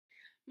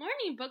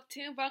Morning,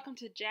 BookTube. Welcome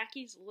to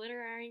Jackie's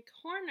Literary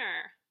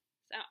Corner.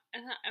 So, I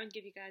thought I would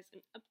give you guys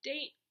an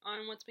update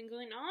on what's been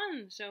going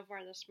on so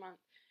far this month.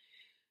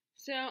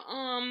 So,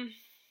 I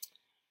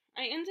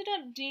ended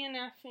up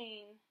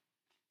DNFing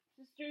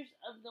Sisters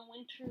of the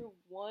Winter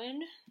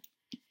Wood.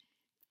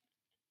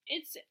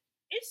 It's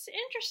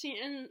interesting,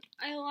 and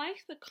I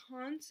like the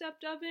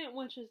concept of it,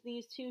 which is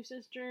these two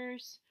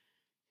sisters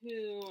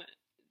who,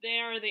 they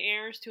are the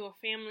heirs to a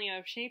family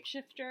of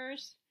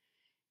shapeshifters,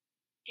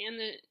 and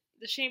the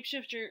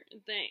shapeshifter,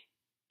 the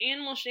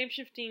animal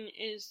shapeshifting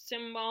is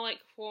symbolic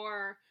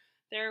for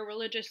their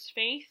religious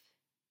faith.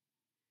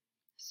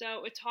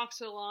 So it talks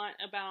a lot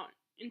about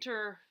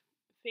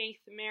interfaith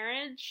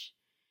marriage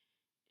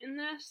in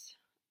this.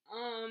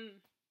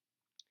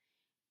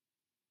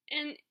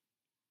 And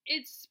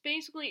it's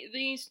basically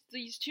these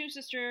two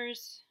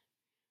sisters.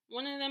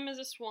 One of them is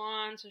a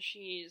swan, so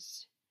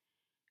she's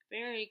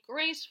very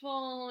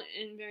graceful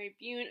and very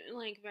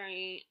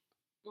very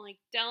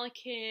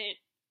delicate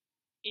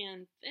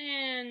and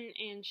thin,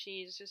 and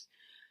she's just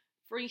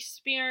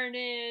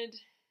free-spirited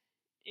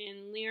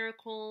and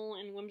lyrical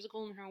and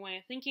whimsical in her way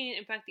of thinking.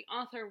 In fact, the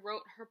author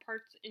wrote her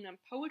parts in a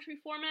poetry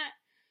format,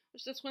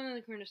 which that's one of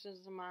the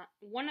criticisms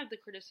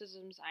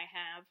I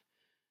have,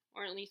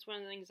 or at least one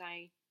of the things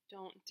I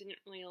didn't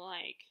really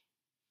like.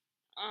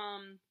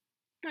 And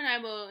I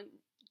will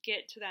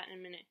get to that in a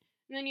minute.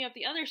 And then you have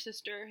the other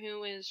sister,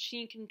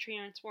 she can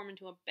transform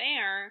into a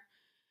bear,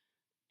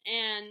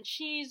 and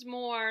she's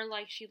more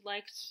like she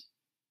likes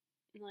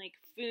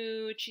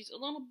food. She's a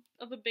little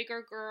of a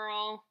bigger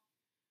girl.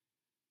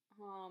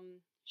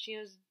 She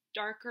has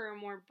darker,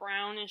 more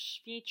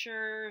brownish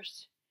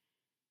features.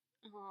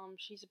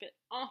 She's a bit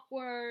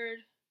awkward.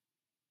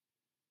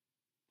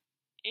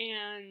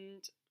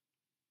 And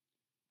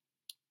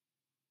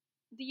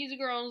these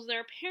girls,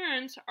 their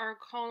parents are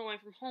called away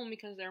from home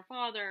because their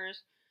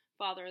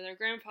their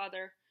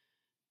grandfather,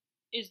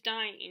 is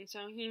dying,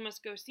 so he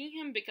must go see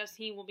him because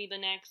he will be the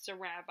next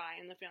rabbi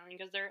in the family,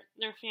 because their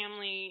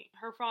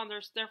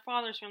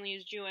father's family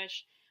is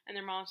Jewish and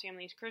their mom's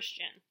family is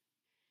Christian.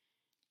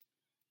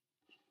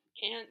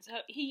 And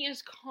so he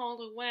is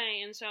called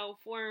away, and so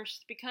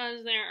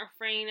because they're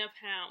afraid of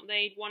how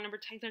they want to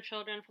protect their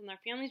children from their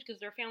families, because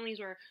their families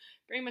were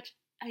very much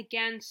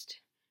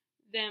against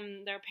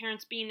their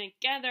parents being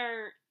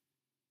together,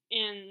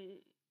 and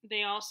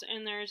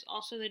there's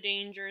also the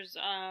dangers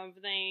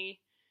of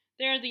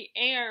they're the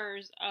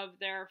heirs of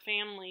their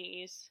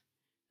families.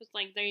 It's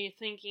like they're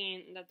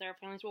thinking that their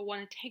families will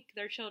want to take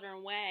their children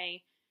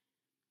away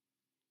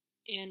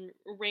and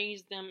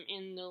raise them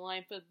in the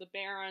life of the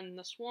bear and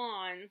the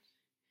swan.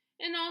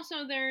 And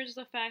also there's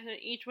the fact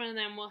that each one of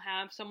them will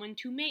have someone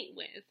to mate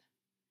with,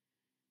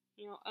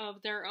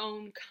 of their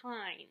own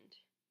kind.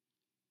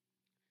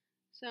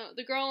 So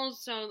the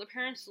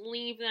parents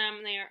leave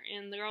them there,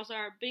 and the girls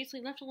are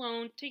basically left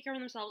alone to take care of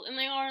themselves, and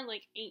they are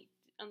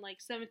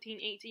 17,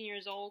 18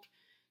 years old.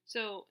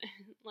 So,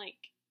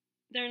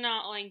 they're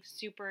not,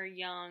 super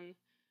young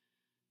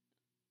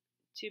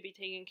to be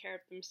taking care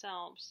of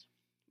themselves.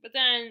 But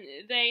then,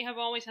 they have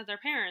always had their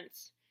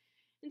parents.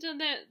 And so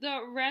the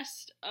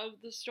rest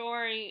of the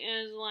story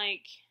is,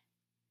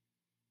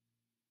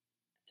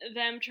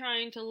 them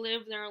trying to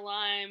live their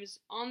lives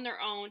on their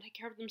own, take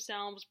care of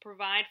themselves,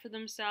 provide for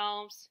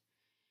themselves.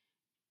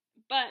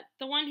 But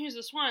the one who's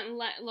the swan,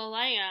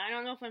 Lalea, I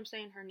don't know if I'm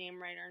saying her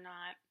name right or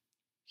not,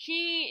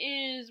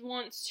 she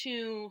wants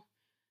to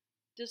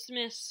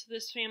dismiss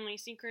this family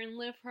secret and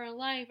live her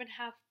life and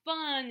have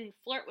fun and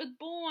flirt with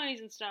boys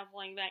and stuff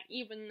like that,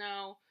 even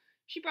though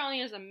she probably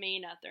has a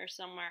mate out there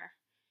somewhere.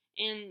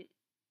 And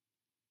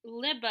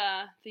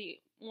Libba,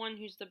 the one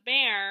who's the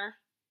bear,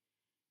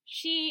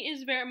 she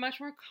is very much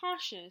more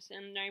cautious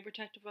and very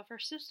protective of her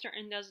sister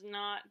and does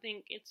not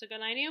think it's a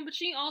good idea, but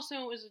she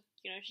also is,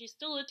 she's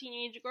still a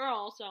teenage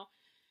girl, so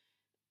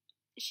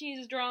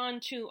she's drawn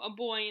to a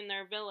boy in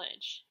their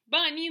village.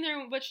 But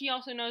she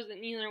also knows that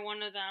neither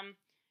one of them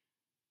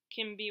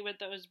can be with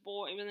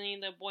any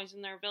of the boys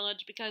in their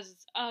village because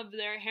of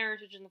their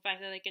heritage and the fact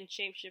that they can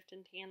shapeshift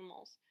into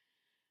animals.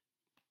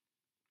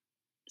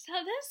 So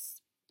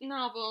this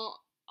novel,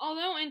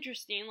 although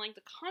interesting,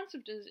 the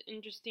concept is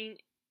interesting,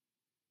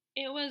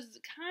 it was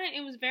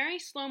very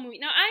slow moving.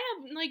 Now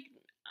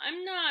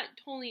I'm not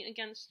totally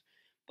against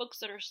books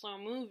that are slow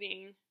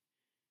moving,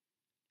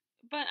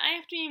 but I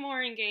have to be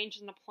more engaged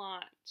in the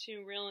plot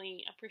to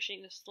really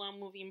appreciate this slow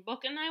moving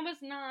book, and I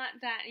was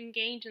not that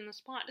engaged in this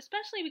plot,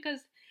 especially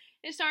because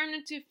it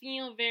started to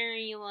feel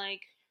very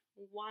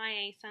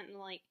YA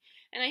something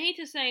and I hate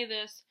to say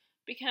this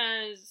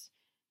because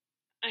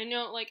I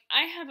know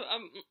I have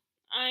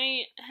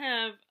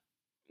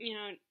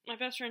my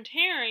best friend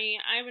Terry.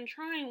 I've been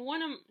trying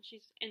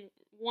she's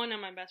one of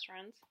my best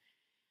friends.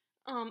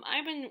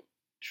 I've been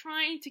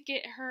trying to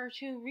get her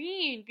to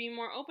be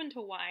more open to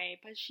YA,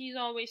 but she's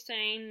always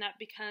saying that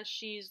because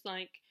she's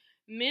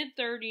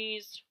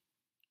mid-30s,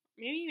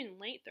 maybe even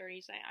late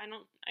 30s.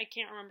 I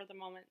can't remember the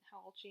moment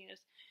how old she is,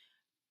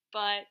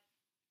 but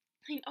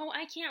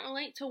I can't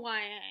relate to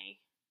YA.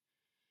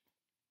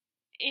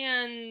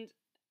 And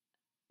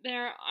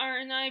there are,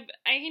 and I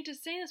hate to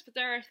say this, but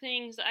there are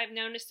things that I've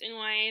noticed in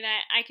YA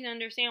that I can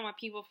understand why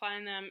people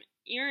find them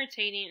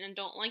irritating and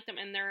don't like them,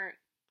 and they're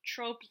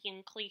tropey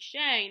and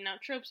cliche. Now,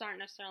 tropes aren't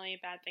necessarily a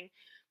bad thing.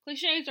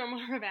 Cliches are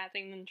more of a bad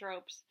thing than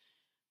tropes.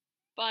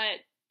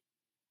 But,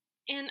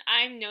 and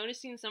I'm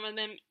noticing some of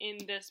them in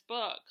this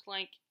book.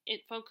 Like,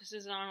 it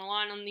focuses on a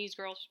lot on these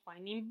girls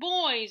finding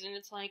boys, and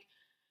it's like,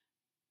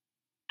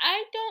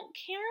 I don't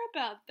care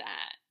about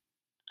that.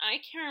 I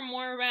care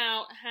more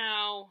about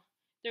how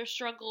their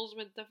struggles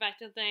with the fact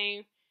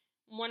that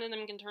one of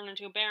them can turn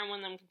into a bear and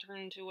one of them can turn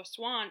into a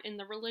swan, and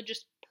the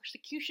religious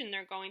persecution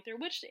they're going through,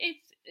 which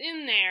it's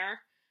in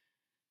there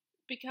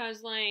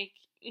because, like,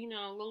 you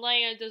know,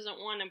 Leia doesn't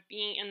want to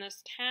be in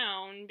this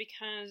town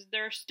because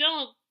they're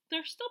still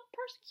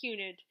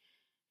persecuted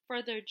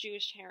for their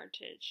Jewish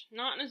heritage.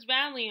 Not as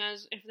badly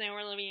as if they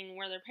were living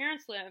where their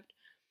parents lived,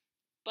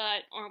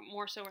 or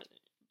more so,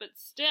 but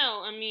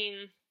still, I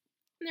mean,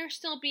 they're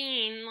still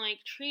being, like,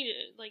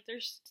 treated, like,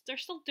 they're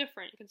still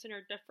different,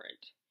 considered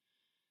different.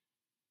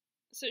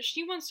 So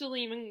she wants to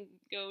leave and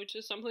go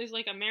to someplace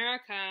like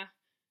America.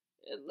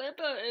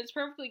 Lipa is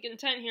perfectly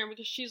content here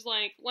because she's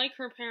like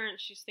her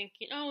parents, she's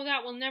thinking, oh,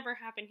 that will never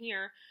happen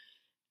here.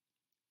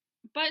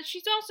 But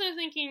she's also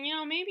thinking, you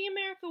know, maybe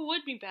America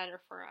would be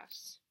better for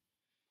us.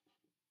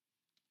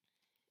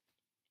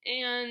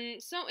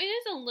 And so it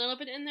is a little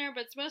bit in there,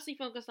 but it's mostly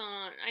focused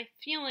on, I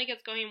feel like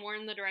it's going more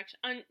in the direction,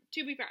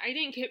 to be fair, I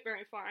didn't get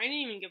very far. I didn't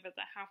even give it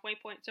the halfway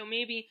point, so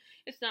maybe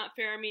it's not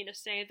fair of me to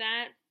say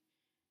that,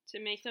 to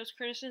make those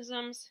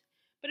criticisms.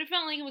 But it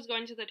felt like it was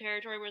going to the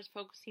territory where it's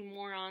focusing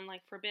more on,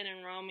 like,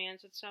 forbidden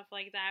romance and stuff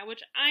like that,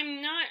 which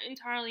I'm not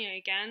entirely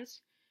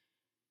against.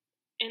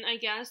 And I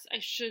guess I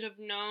should have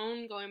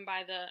known, going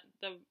by the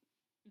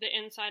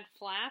inside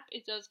flap,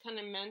 it does kind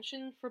of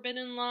mention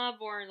forbidden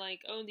love, or like,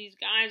 oh, these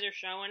guys are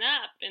showing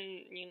up and,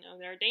 you know,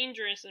 they're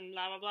dangerous and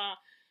blah blah blah.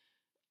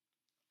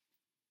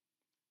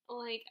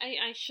 Like,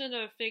 I should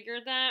have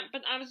figured that,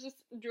 but I was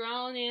just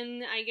drawn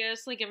in, I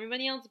guess, like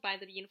everybody else, by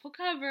the beautiful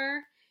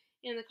cover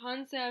and the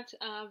concept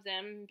of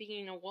them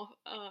being a wolf,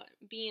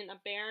 being a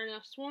bear and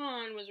a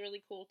swan was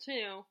really cool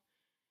too.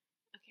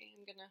 Okay,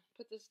 I'm gonna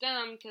put this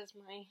down because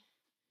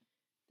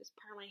this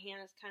part of my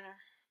hand is kind of,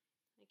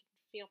 I can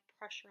feel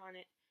pressure on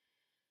it.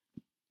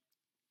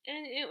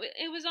 And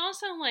it was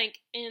also like,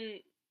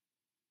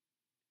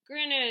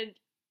 granted,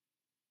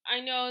 I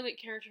know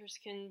that characters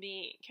can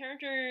be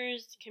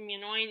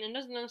annoying, and it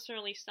doesn't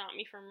necessarily stop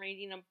me from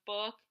reading a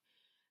book,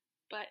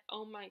 but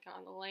oh my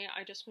god, Leia,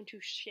 I just want to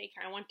shake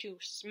her. I want to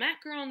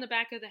smack her on the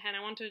back of the head.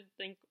 I want to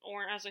think,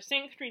 or as I say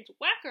in Extremes,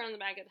 whack her on the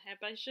back of the head,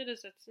 but I should have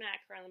said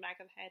smack her on the back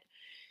of the head.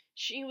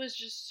 She was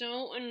just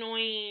so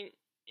annoying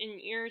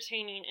and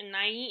irritating and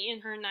naive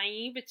in her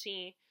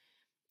naivety,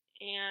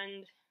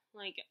 and,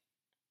 like,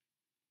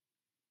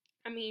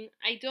 I mean,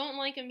 I don't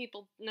like when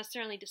people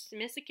necessarily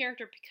dismiss a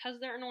character because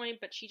they're annoying,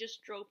 but she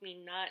just drove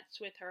me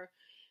nuts with her.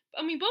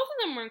 I mean, both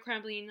of them were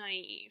incredibly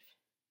naive.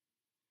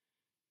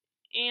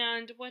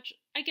 And, which,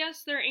 I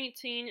guess they're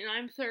 18 and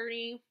I'm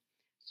 30,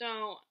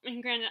 so, I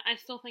mean, granted, I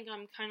still think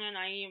I'm kind of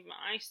naive.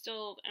 I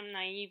still am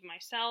naive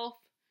myself.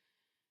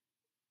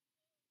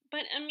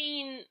 But, I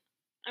mean,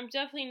 I'm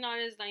definitely not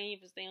as naive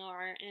as they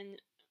are,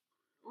 and,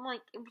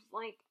 like, it was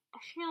like, I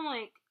feel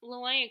like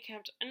Leia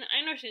kept, and I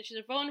understand she's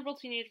a vulnerable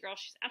teenage girl,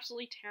 she's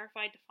absolutely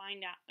terrified to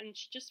find out, and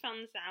she just found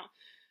this out,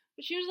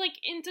 but she was, like,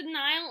 in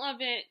denial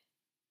of it,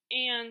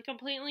 and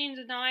completely in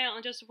denial,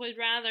 and just would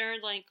rather,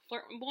 like,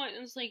 flirt with boys.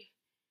 It was like,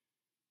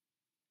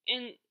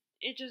 and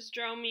it just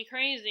drove me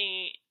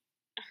crazy,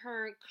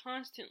 her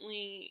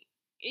constantly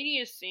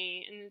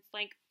idiocy, and it's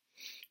like,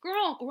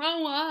 girl,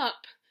 grow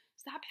up,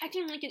 stop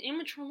acting like an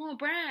immature little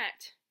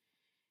brat.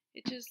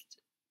 It just,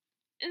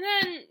 and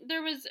then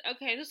there was,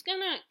 okay, this is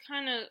gonna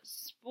kind of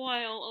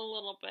spoil a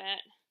little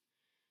bit,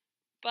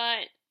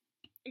 but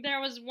there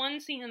was one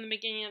scene in the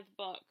beginning of the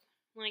book,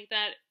 like,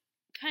 that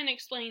kind of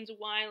explains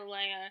why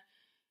Leia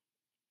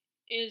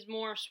is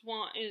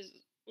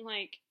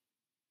like,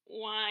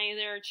 why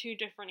there are two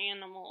different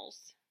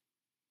animals.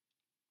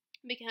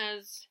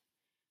 Because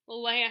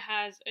Leia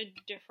has a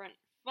different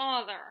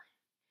father.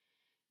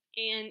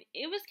 And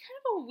it was kind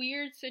of a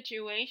weird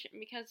situation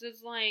because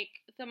it's like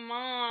the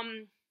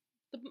mom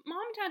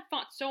and dad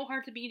fought so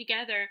hard to be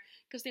together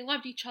because they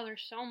loved each other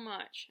so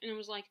much. And it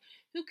was like,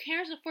 who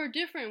cares if we're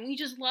different? We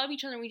just love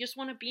each other. We just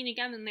want to be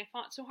together. And they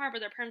fought so hard, but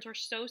their parents were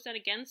so set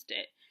against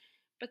it.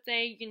 But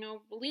they, you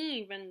know,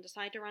 leave and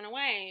decide to run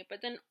away.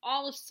 But then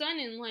all of a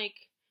sudden, like,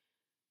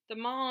 the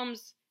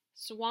mom's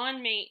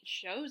swan mate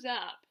shows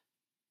up.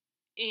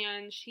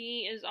 And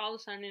she is all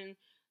of a sudden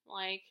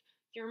like,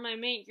 you're my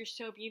mate, you're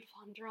so beautiful,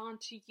 I'm drawn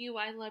to you,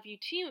 I love you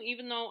too,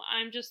 even though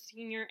I'm just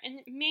senior. And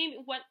maybe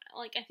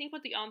I think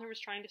what the author was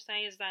trying to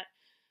say is that,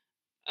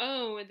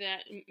 oh,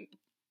 that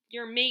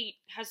your mate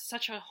has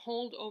such a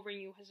hold over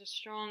you, has a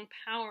strong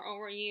power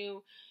over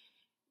you,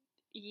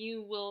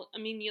 you will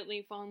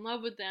immediately fall in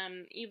love with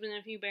them, even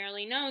if you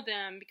barely know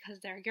them,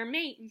 because they're your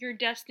mate, you're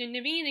destined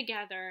to be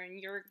together,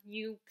 and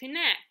you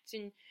connect,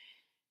 and,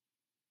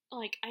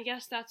 like, I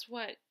guess that's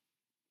what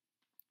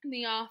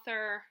the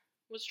author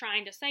was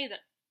trying to say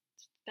that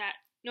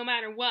no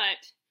matter what,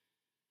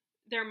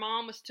 their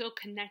mom was still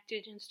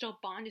connected and still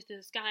bonded to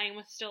this guy and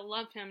would still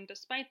love him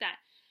despite that.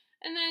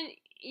 And then,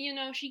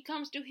 she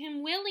comes to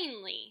him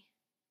willingly.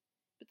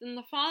 But then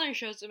the father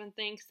shows up and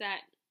thinks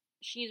that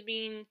she's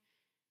being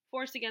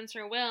forced against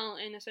her will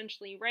and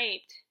essentially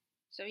raped.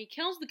 So he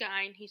kills the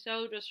guy, and he's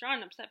so distraught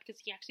and upset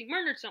because he actually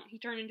murdered someone. He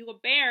turned into a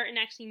bear and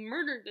actually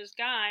murdered this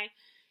guy.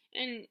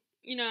 And,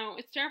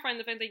 it's terrifying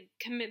the fact they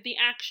commit the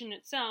action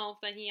itself,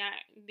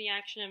 the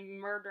action of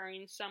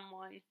murdering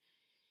someone,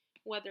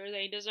 whether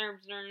they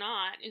deserved it or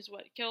not, is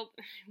what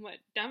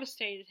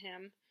devastated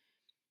him.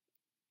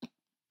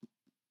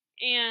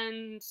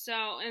 And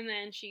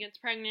then she gets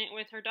pregnant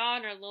with her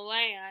daughter,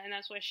 Lilea, and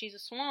that's why she's a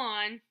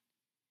swan.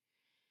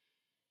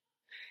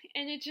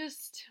 And it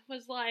just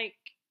was like,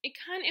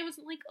 it was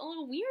like a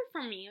little weird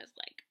for me. It was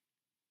like,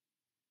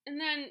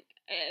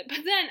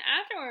 but then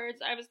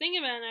afterwards, I was thinking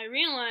about it and I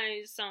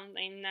realized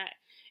something, that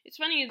it's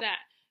funny that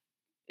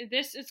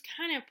this is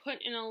kind of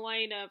put in a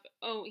light of,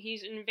 oh,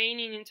 he's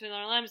invading into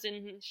their lives,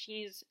 and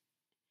she's,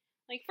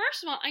 like,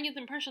 first of all, I get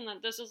the impression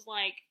that this is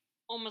like,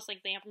 almost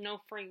like they have no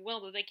free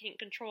will, that they can't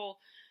control,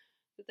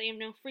 that they have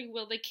no free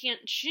will, they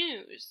can't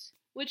choose,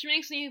 which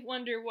makes me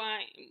wonder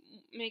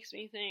makes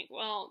me think,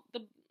 well,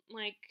 it's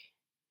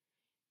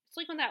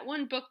like when that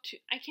one book,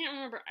 I can't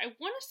remember, I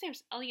want to say it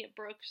was Elliot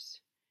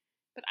Brooks,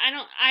 but I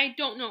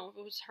don't know if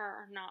it was her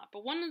or not,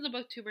 but one of the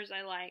booktubers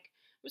I like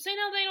was saying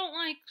how they don't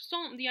like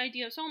the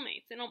idea of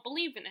soulmates, they don't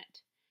believe in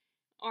it,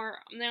 or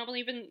they don't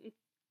believe in,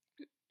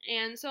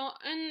 and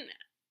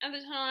at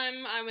the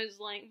time I was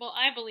like, well,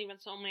 I believe in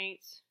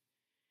soulmates.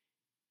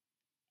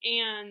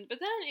 But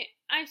then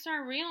I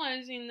started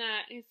realizing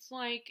that it's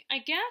like, I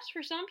guess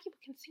for some people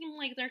it can seem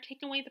like they're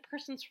taking away the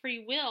person's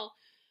free will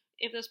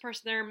if this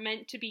person they're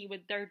meant to be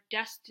with, they're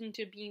destined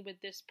to be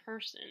with this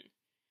person.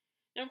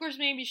 And of course,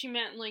 maybe she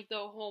meant like the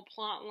whole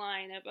plot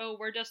line of, oh,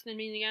 we're destined to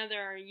be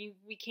together,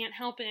 we can't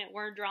help it,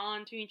 we're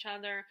drawn to each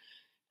other,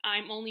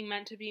 I'm only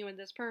meant to be with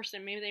this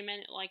person. Maybe they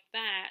meant it like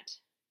that.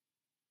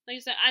 Like I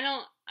said,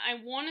 I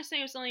want to say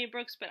it was Elliot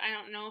Brooks, but I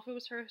don't know if it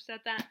was her who said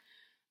that.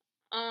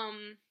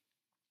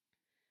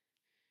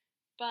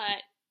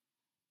 But,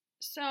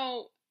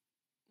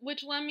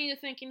 which led me to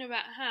thinking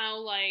about how,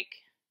 like,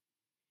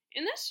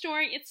 in this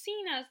story,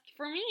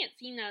 for me, it's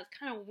seen as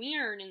kind of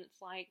weird, and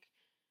it's like,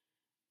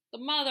 the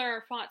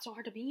mother fought so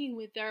hard to be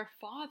with their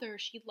father,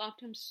 she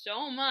loved him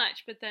so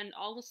much, but then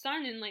all of a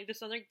sudden, like,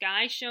 this other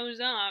guy shows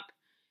up,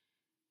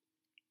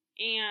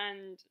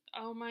 and,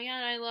 oh my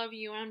god, I love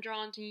you, I'm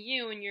drawn to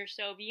you, and you're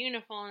so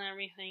beautiful and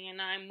everything,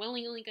 and I'm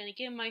willingly gonna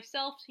give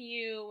myself to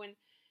you, and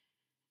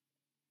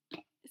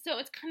so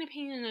it's kind of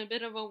painted in a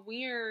bit of a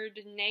weird,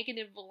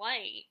 negative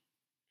light.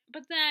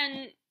 But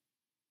then,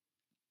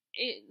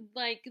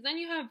 then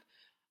you have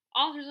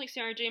authors like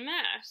Sarah J.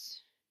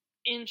 Maas,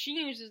 and she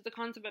uses the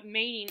concept of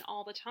mating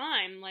all the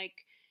time.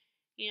 Like,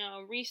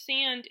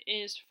 Rhysand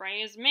is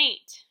Freya's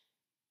mate.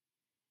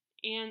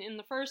 And in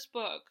the first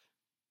book,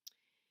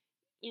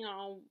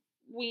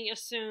 we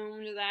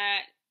assumed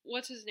that,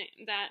 what's his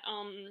name? That,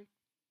 I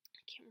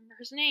can't remember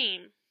his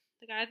name.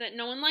 The guy that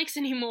no one likes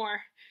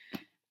anymore.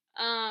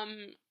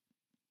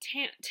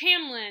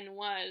 Tamlin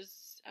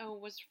was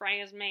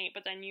Freya's mate,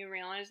 but then you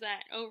realize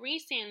that,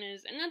 Rhysand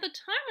is, and at the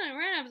time when I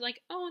read it, I was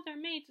like, oh, they're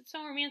mates, it's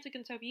so romantic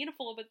and so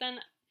beautiful, but then,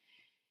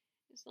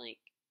 it's like,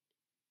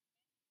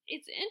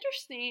 it's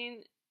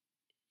interesting,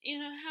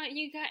 how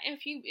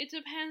it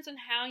depends on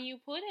how you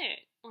put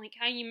it, like,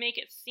 how you make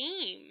it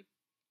seem,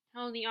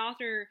 how the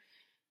author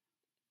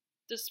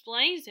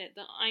displays it,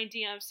 the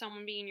idea of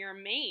someone being your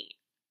mate.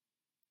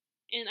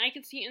 And I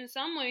can see in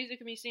some ways it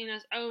can be seen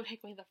as, oh,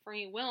 take away the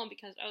free will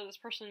because, oh, this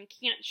person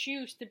can't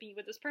choose to be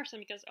with this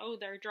person because, oh,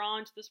 they're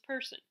drawn to this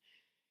person.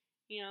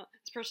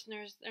 This person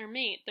is their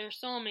mate, their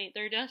soulmate,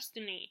 their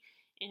destiny.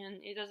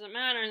 And it doesn't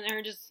matter,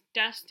 they're just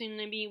destined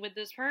to be with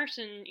this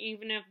person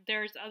even if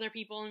there's other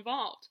people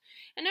involved.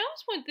 And I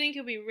also would think it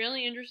would be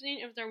really interesting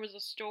if there was a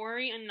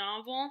story, a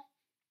novel,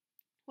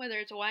 whether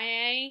it's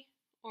YA,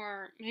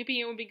 or maybe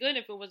it would be good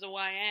if it was a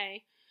YA,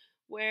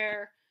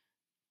 where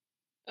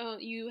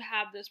you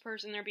have this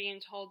person, they're being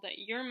told that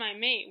you're my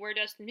mate, we're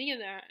destined to be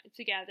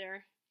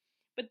together,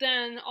 but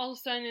then all of a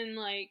sudden,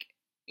 like,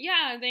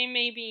 yeah, they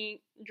may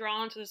be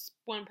drawn to this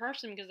one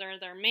person because they're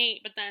their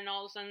mate, but then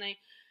all of a sudden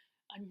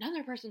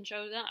another person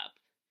shows up,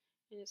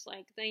 and it's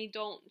like they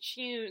don't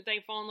choose,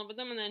 they fall in love with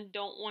them and then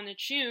don't want to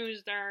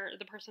choose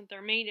the person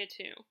they're mated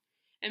to,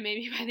 and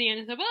maybe by the end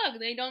of the book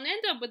they don't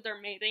end up with their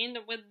mate, they end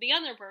up with the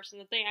other person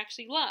that they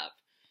actually love,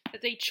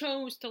 that they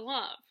chose to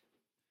love.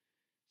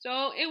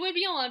 So it would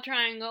be a love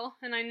triangle,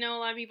 and I know a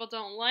lot of people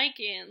don't like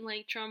it,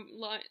 like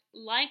love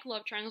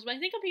triangles, but I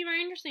think it'd be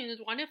very interesting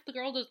is, what if the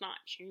girl does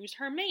not choose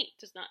her mate,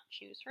 does not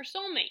choose her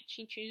soulmate,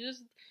 she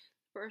chooses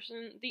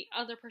the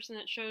other person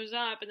that shows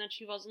up, and then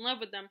she falls in love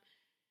with them,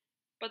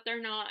 but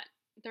they're not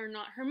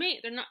her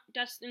mate, they're not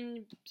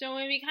destined, so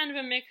it'd be kind of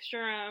a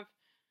mixture of,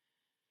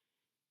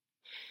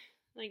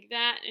 like,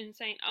 that, and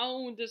saying,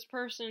 oh, this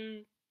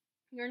person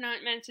you're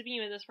not meant to be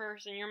with this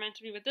person. You're meant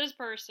to be with this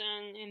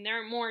person, and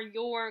they're more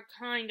your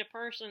kind of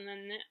person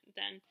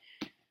than.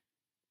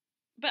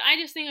 But I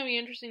just think it'd be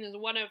interesting is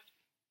what if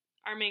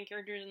our main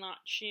character does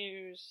not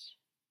choose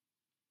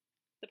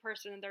the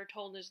person that they're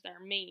told is their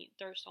mate,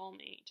 their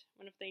soulmate?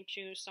 What if they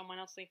choose someone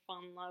else they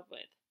fall in love with?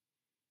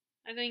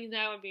 I think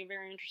that would be a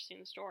very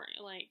interesting story.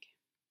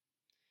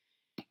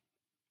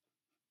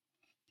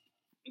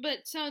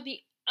 But so the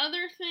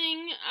other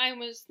thing I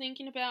was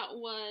thinking about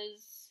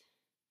was,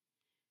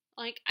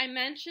 I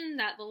mentioned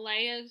that the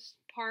Leia's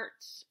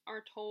parts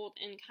are told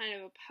in kind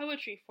of a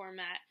poetry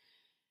format,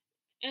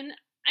 and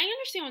I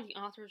understand what the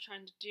author was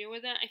trying to do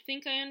with it. I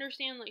think I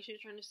understand, she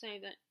was trying to say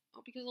that,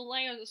 because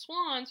Leia is a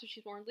swan, so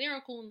she's more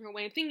lyrical in her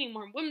way of thinking,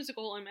 more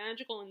whimsical and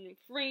magical and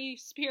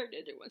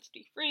free-spirited. It wants to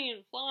be free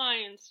and fly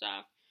and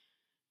stuff.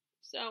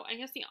 So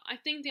I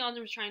think the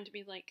author was trying to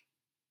be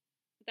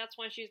that's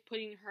why she's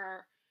putting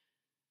her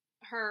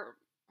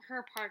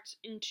parts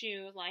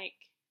into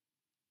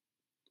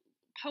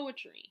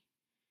poetry.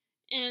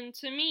 And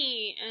to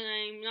me, and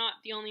I'm not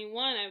the only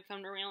one, I've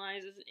come to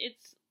realize, is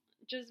it's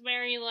just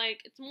very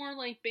it's more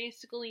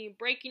basically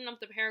breaking up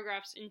the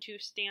paragraphs into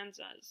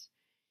stanzas.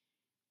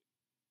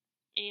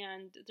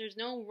 And there's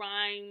no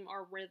rhyme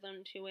or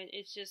rhythm to it.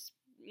 It's just,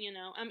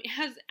 it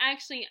has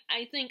actually,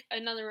 I think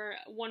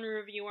one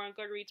reviewer on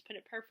Goodreads put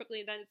it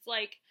perfectly, that it's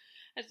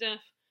as if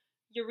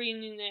you're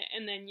reading it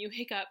and then you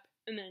hiccup,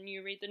 and then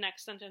you read the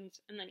next sentence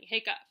and then you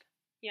hiccup.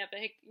 You have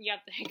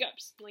the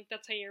hiccups.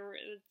 That's how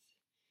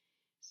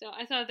so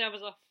I thought that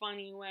was a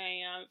funny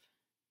way of,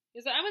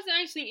 because I was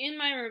actually, in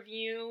my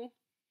review,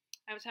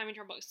 I was having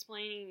trouble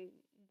explaining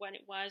what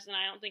it was, and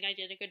I don't think I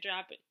did a good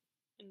job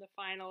in the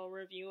final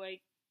review I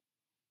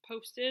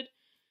posted.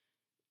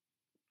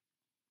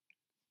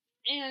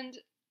 And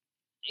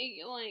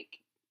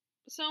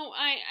so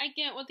I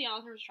get what the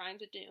author was trying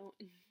to do.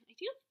 And I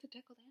do like the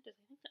deckled edges.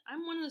 I think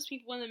I'm one of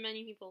the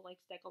many people who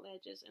likes deckled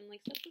edges, and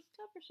such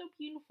stuff are so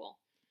beautiful.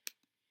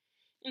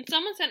 And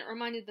someone said it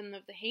reminded them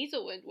of the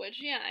Hazelwood,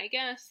 which, yeah, I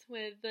guess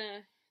with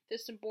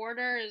this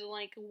border is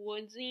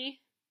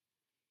woodsy.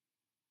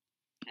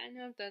 I don't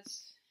know if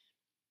that's,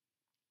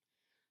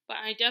 but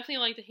I definitely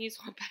like the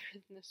Hazelwood better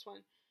than this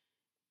one.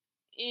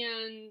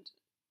 And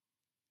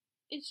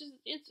it's just,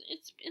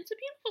 it's a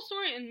beautiful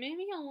story, and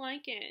maybe I'll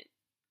like it.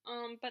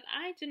 But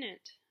I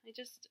didn't.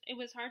 It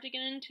was hard to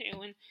get into,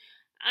 and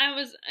I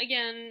was,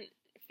 again,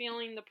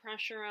 feeling the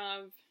pressure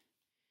of,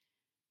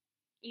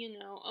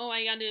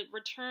 I gotta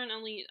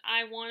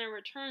I want to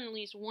return at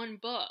least one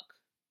book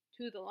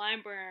to the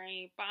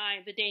library by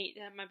the date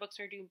that my books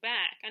are due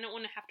back. I don't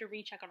want to have to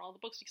recheck on all the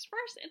books, because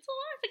first, it's a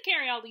lot to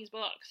carry all these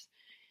books.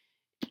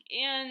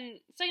 And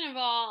second of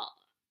all,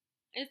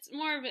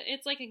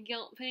 it's like a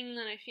guilt thing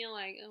that I feel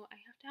I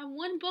have to have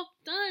one book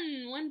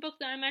done, one book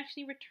that I'm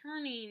actually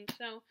returning.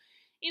 So,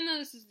 even though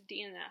this is a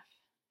DNF,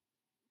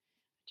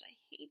 which I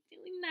hate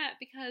doing that,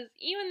 because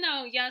even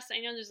though, yes, I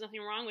know there's nothing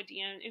wrong with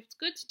DNF, it's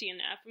good to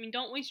DNF. I mean,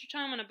 don't waste your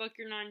time on a book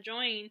you're not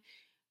enjoying,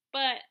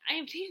 but I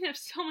have DNF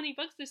so many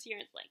books this year,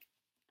 it's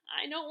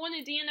I don't want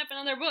to DNF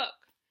another book.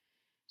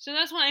 So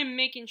that's why I'm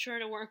making sure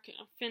to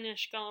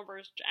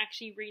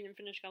actually read and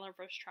finish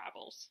Gulliver's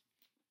Travels.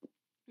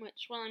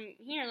 Which, while I'm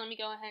here, let me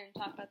go ahead and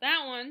talk about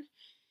that one.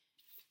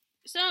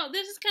 So,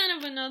 this is kind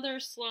of another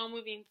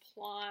slow-moving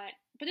plot,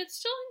 but it's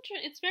still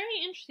it's very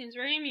interesting, it's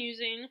very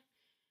amusing,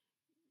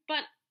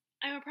 but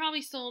I would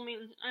still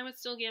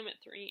give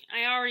it 3.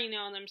 I already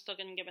know that I'm still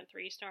going to give it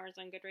 3 stars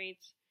on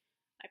Goodreads.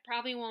 I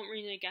probably won't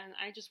read it again.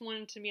 I just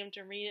wanted to be able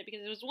to read it,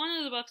 because it was one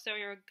of the books that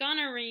we were going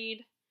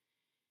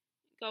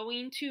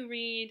to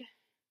read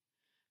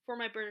for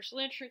my British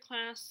literature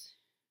class,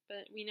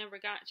 but we never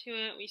got to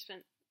it. We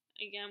spent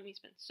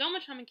so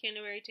much time in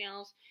Canterbury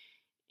Tales,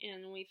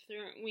 and we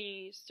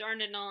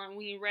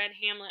read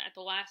Hamlet at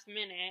the last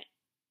minute,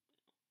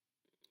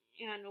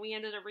 and we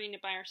ended up reading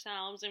it by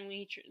ourselves, and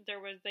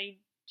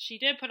she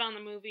did put on the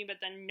movie, but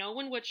then no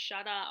one would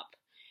shut up,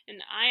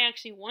 and I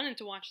actually wanted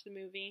to watch the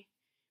movie,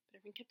 but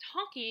everyone kept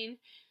talking,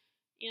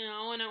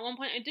 and at one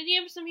point I did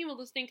give some people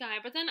the stink eye,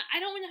 but then I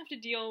don't want to have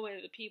to deal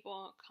with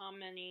people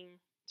commenting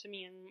to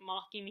me and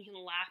mocking me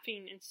and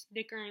laughing and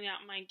snickering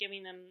at my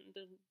giving them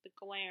the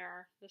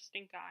glare, the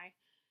stink eye.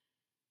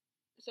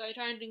 So I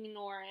tried to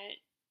ignore it.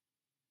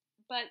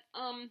 But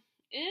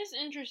it is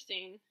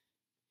interesting.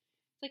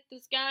 It's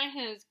this guy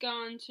has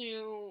gone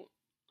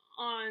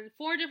on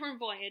 4 different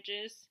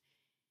voyages.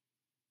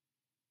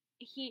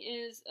 He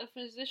is a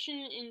physician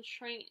in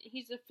train.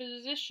 He's a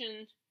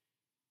physician,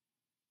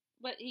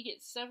 but he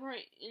gets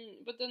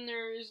separated. But then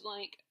there's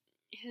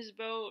his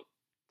boat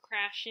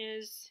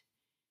crashes,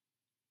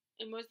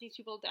 and most of these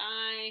people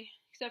die,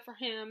 except for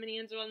him, and he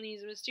ends up on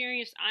these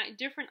mysterious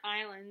different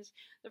islands.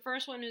 The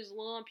first one is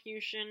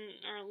Lilliputian,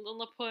 or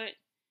Lilliput,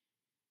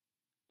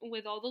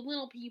 with all the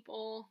little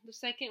people. The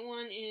second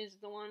one is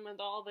the one with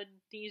all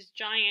these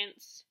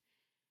giants,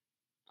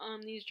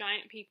 these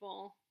giant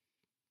people.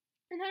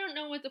 And I don't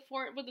know what the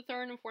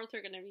third and fourth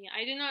are going to be.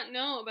 I did not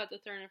know about the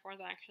third and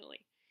fourth,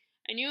 actually.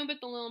 I knew about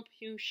the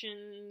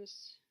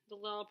Lilliputians, the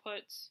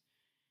Lilliputs,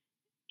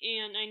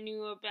 and I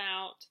knew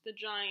about the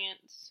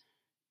giants,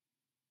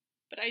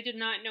 but I did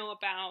not know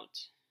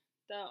about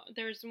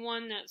there's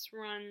one that's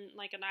run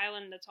like an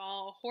island that's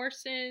all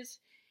horses,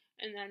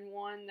 and then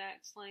one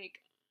that's like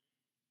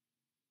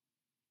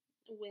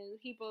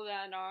with people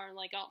that are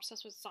like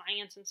obsessed with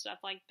science and stuff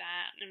like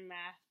that, and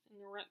math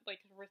and like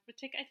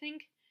arithmetic, I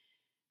think.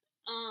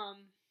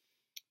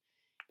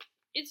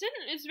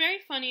 It's very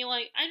funny.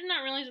 Like, I did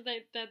not realize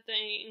that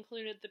they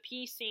included the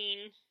pee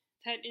scene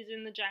that is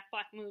in the Jack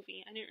Black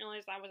movie. I didn't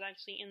realize that was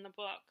actually in the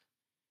book.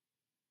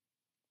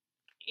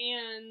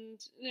 And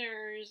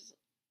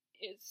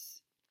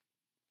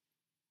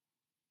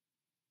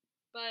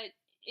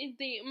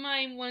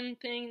my one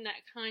thing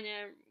that kind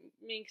of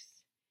makes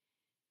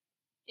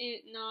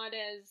it not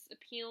as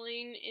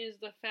appealing is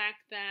the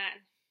fact that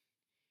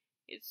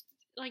it's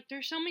like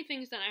there's so many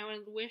things that I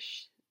would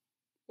wish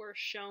were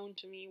shown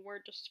to me, were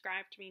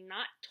described to me,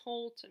 not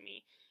told to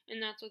me.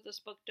 And that's what this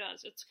book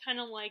does. It's kind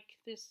of like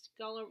this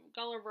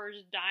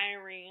Gulliver's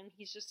diary, and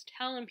he's just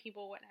telling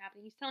people what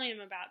happened. He's telling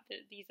them about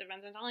these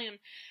events and telling them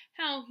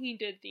how he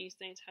did these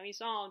things, how he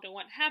solved, and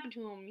what happened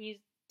to him. He's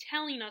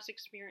telling us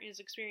his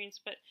experience,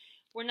 but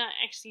we're not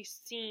actually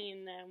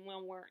seeing them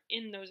when we're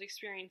in those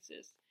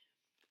experiences,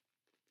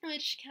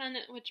 which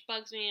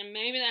bugs me. And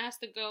maybe that has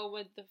to go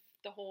with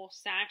the whole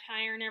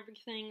satire and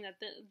everything,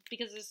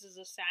 because this is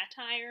a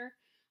satire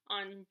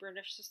on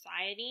British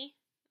society.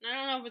 And I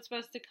don't know if it's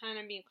supposed to kind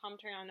of be a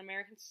commentary on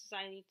American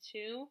society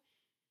too,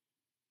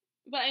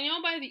 but I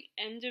know by the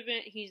end of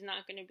it, he's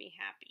not going to be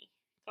happy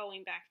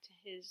going back to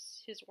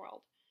his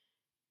world.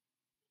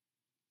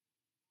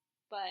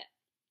 But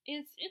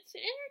it's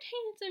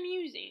entertaining, it's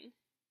amusing,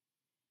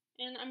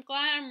 and I'm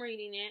glad I'm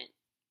reading it.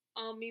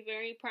 I'll be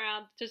very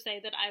proud to say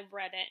that I've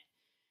read it.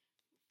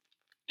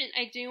 And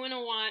I do want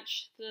to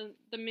watch the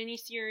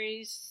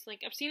miniseries.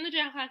 Like, I've seen the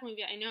Jack Black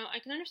movie. I know I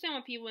can understand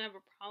why people have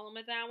a problem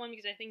with that one,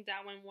 because I think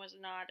that one was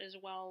not as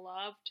well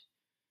loved.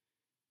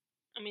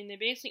 I mean, they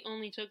basically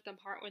only took the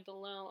part with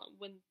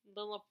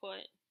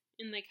Lilliput,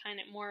 and they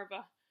kind of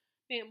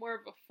made it more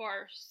of a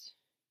farce,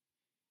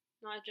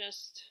 not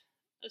just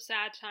a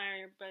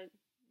satire, but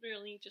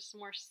really just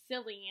more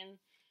silly. And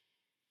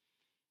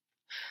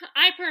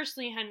I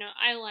personally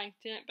I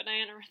liked it, but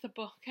I hadn't read the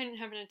book. I didn't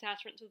have an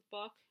attachment to the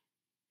book.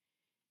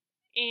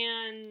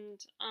 And,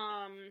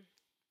 I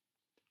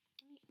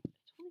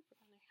totally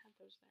forgot I had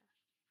those there.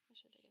 I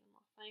should have taken them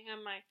off. I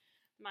have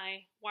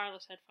my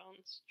wireless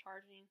headphones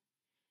charging.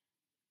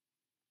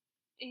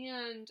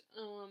 And,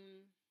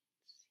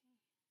 let's see.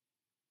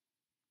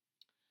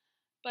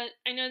 But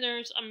I know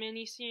there's a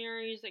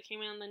mini-series that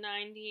came out in the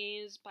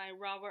 90s by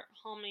Robert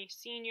Hulme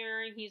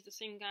Sr. He's the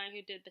same guy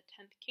who did The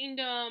 10th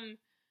Kingdom,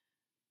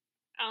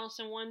 Alice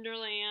in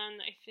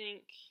Wonderland, I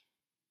think.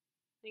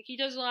 Like, he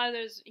does a lot of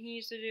those. He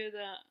used to do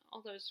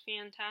all those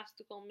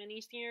fantastical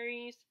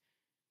miniseries.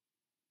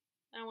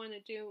 I want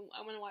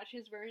to watch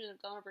his version of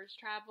Gulliver's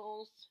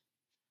Travels.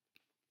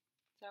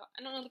 So,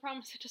 I don't know, the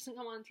problem is it doesn't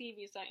come on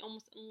TV, so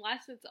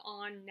unless it's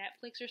on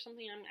Netflix or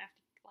something, I'm gonna have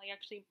to, like,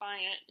 actually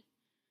buy it.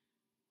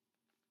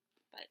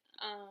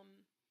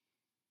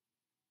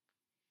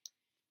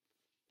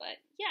 But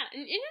yeah,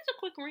 and it is a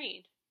quick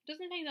read. It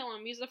doesn't take that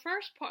long, because the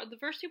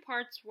first two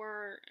parts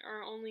are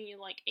only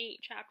like 8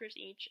 chapters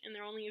each, and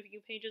they're only a few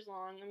pages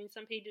long. I mean,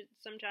 some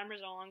chapters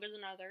are longer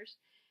than others.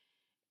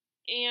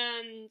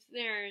 And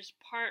there's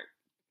part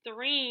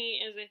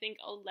 3 is, I think,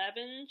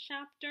 11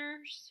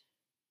 chapters.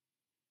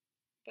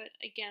 But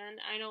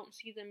again, I don't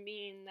see them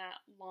being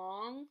that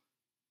long.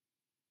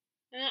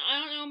 And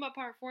I don't know about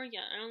part 4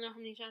 yet. I don't know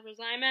how many chapters.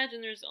 I imagine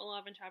there's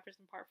 11 chapters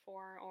in part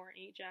 4, or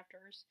 8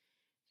 chapters.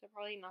 So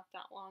probably not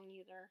that long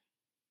either.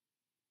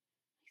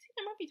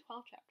 There might be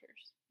 12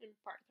 chapters in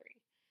part 3.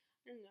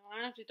 I don't know.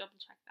 I have to double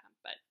check that.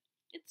 But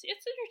it's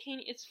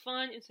entertaining. It's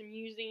fun. It's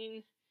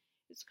amusing.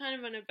 It's kind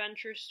of an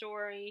adventure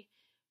story.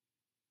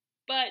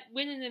 But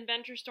with an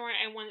adventure story,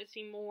 I want to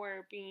see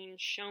more being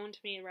shown to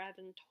me rather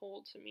than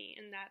told to me.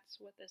 And that's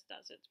what this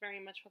does. It's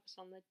very much focused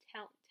on the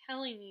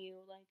telling you,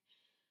 like,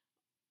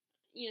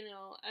 you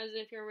know, as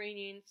if you're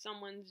reading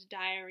someone's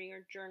diary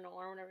or journal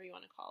or whatever you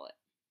want to call it.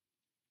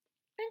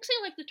 I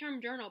actually like the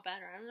term journal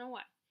better. I don't know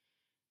why.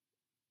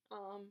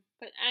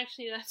 But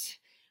actually that's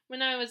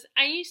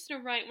I used to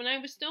write, when I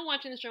was still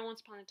watching the show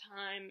Once Upon a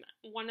Time,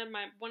 one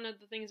of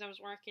the things I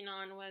was working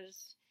on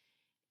was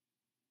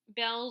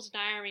Belle's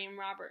diary and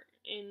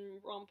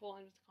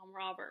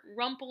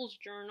Rumple's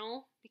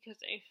journal, because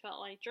I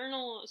felt like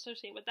journal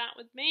associate with that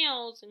with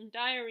males and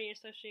diary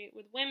associate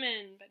with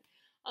women, but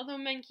although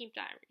men keep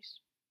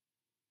diaries.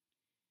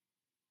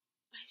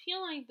 I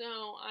feel like,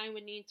 though, I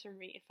would need to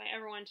read, if I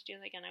ever wanted to do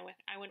it again,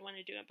 I would want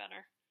to do it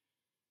better.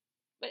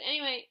 But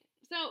anyway,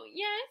 so,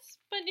 yes,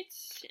 but I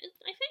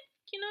think,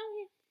 you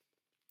know,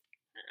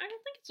 I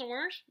don't think it's the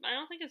worst, but I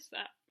don't think it's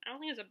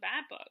a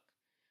bad book.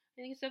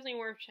 I think it's definitely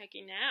worth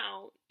checking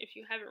out if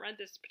you haven't read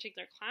this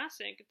particular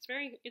classic.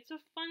 It's a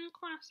fun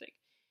classic.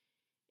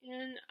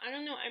 And, I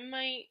don't know, I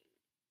might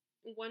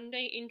one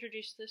day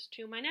introduce this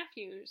to my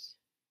nephews.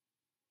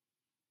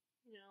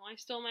 I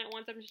still might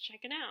want them to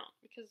check it out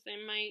because they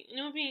might,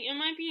 it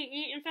might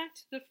be, in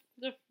fact,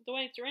 the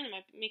way it's written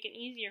might make it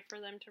easier for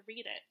them to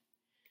read it.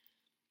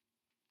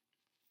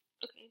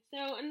 Okay,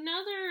 so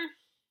another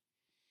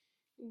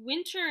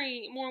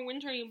more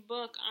wintry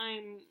book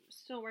I'm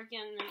still working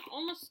on and I'm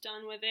almost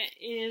done with it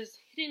is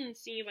Hidden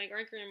Sea by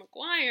Gregory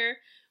Maguire,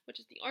 which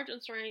is the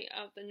origin story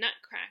of the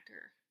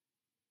Nutcracker.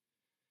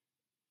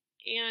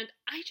 And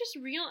I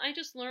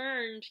just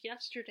learned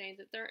yesterday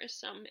that there is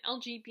some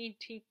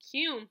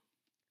LGBTQ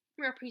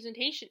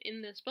representation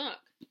in this book.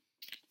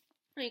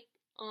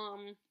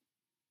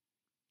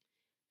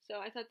 So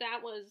I thought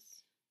that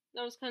was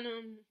kind of,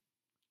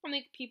 I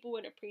think people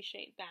would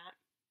appreciate that.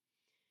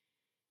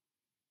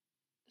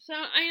 So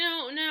I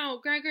don't know,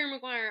 Gregory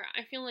Maguire,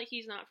 I feel like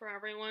he's not for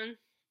everyone.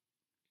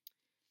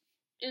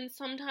 And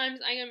sometimes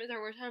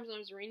there were times I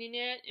was reading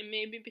it, and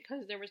maybe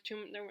because there was too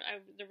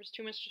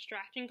much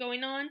distraction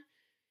going on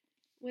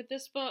with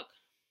this book.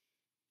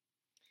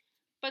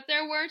 But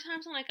there were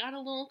times when I got a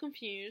little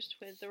confused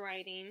with the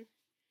writing.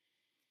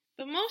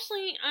 But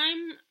mostly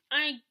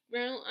I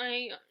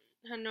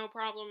had no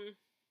problem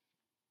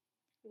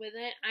with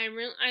it.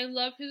 I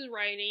love his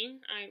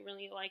writing. I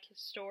really like his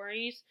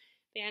stories.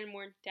 They had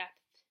more depth.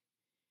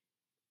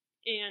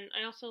 And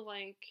I also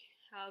like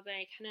how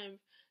they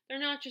they're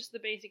not just the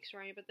basic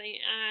story, but they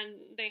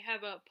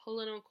have a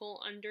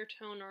political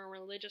undertone or a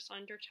religious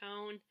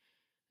undertone,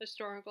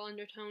 historical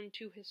undertone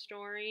to his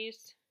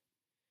stories.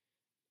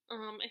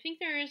 I think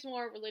there is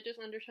more religious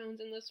undertones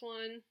in this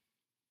one.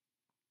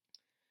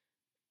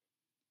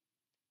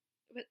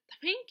 But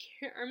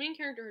our main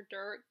character,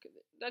 Dirk,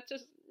 that's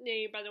his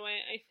name, by the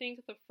way. I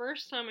think the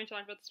first time I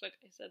talked about this book,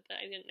 I said that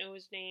I didn't know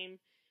his name.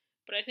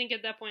 But I think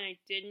at that point I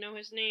did know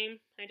his name.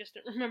 I just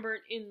didn't remember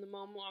it in the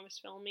moment while I was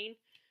filming.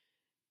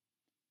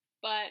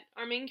 But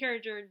our main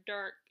character,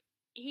 Dirk,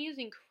 he is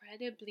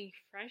incredibly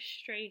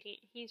frustrating.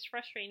 He's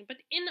frustrating, but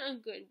in a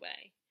good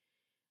way.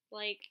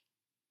 Like,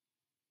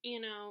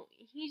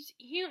 he's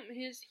human.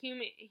 He's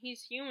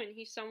human.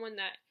 He's someone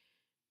that,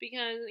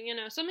 because,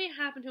 something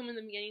happened to him in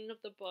the beginning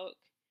of the book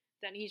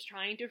that he's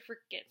trying to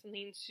forget.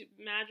 Something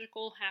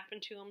magical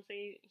happened to him. So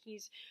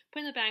he's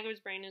put in the back of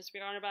his brain and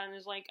forgot about it and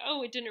is like,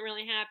 oh, it didn't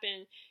really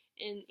happen.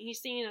 And he's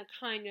seeing a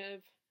kind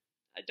of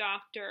a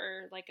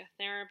doctor, like a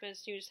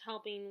therapist, who's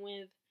helping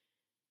with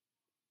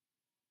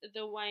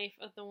the wife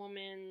of the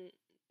woman,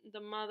 the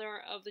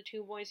mother of the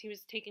two boys he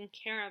was taking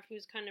care of. He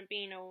was kind of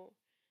being a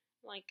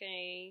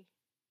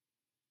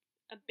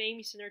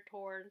babysitter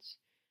towards.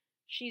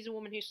 She's a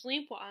woman who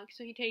sleepwalks,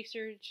 so he takes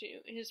her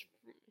to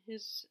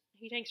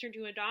he takes her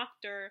to a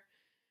doctor,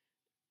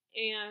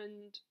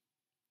 and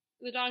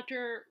the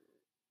doctor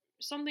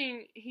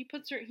he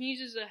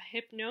uses a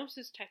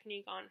hypnosis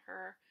technique on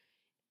her,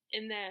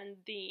 and then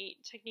the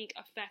technique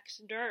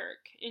affects Dirk,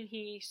 and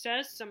he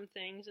says some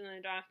things, and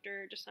the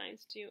doctor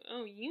decides to,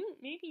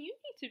 maybe you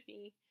need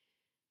to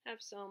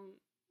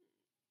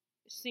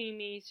see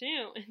me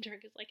too, and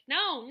Dirk is like,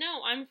 no,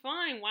 I'm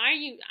fine, why are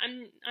you,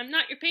 I'm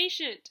not your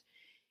patient.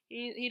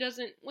 He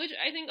doesn't, which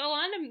I think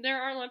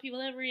there are a lot of people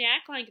that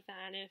react like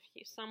that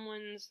if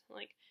someone's,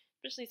 like,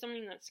 especially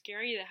something that's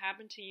scary that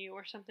happened to you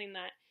or something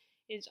that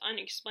is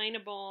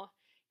unexplainable,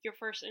 your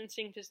first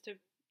instinct is to,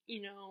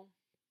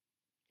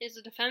 is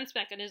a defense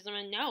mechanism,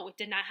 and no, it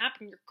did not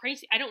happen, you're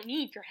crazy, I don't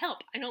need your help,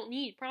 I don't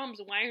need problems,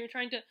 why are you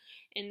trying to,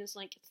 and it's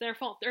like, it's their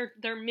fault,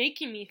 they're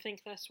making me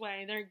think this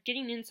way, they're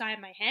getting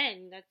inside my head,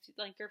 and that's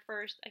like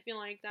I feel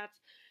like that's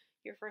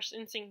your first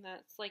instinct,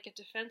 that's like a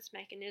defense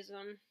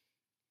mechanism.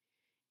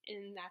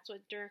 And that's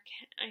what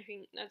I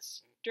think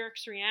that's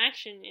Dirk's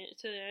reaction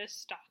to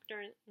this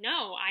doctor.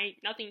 No,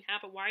 nothing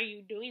happened. Why are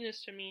you doing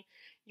this to me?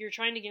 You're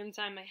trying to get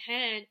inside my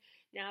head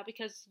now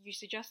because you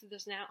suggested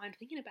this. Now I'm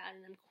thinking about it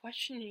and I'm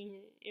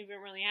questioning if it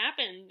really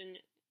happened.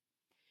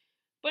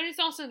 But it's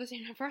also the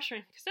same time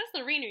frustrating because that's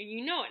the reader.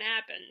 You know it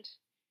happened.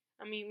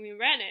 I mean, we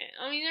read it.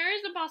 I mean, there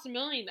is a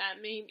possibility that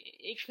maybe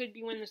it could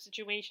be one of the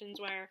situations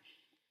where,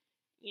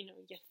 you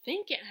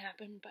think it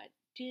happened, but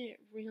did it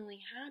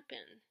really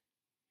happen?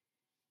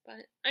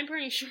 But I'm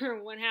pretty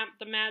sure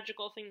the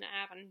magical thing that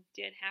happened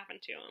did happen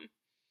to him.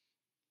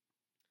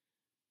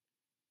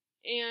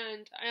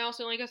 And I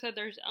also, like I said,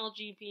 there's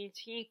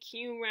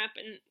LGBTQ rep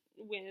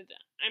with,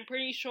 I'm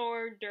pretty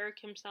sure Dirk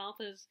himself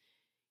is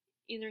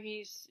either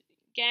he's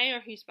gay or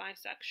he's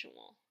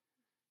bisexual.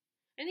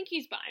 I think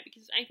he's bi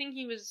because I think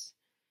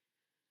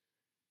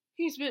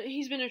he's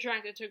been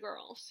attracted to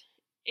girls.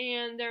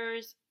 And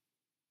there's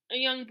a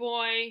young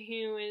boy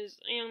who is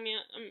a young man,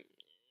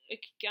 a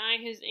guy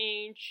his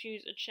age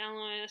who's a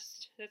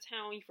celloist. That's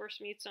how he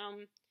first meets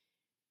him.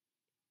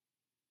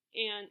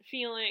 And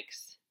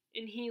Felix,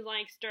 and he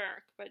likes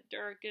Dirk, but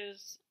Dirk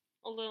is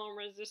a little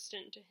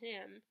resistant to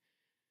him.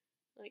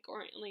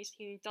 Or at least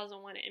he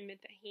doesn't want to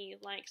admit that he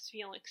likes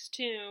Felix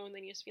too, and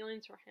that he has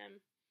feelings for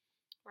him.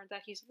 Or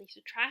that he's at least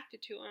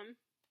attracted to him.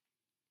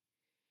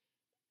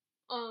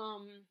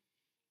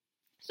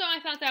 So I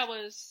thought that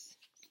was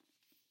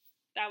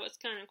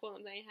kind of cool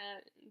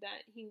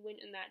that he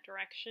went in that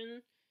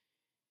direction.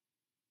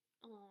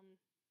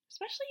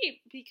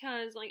 especially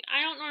because like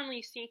I don't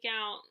normally seek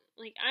out,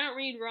 like I don't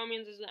read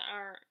romances that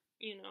are,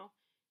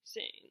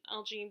 say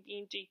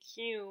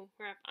LGBTQ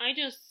crap. I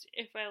just,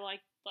 if I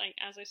like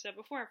as I said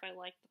before, if I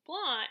like the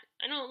plot,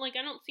 I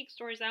don't seek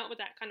stories out with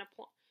that kind of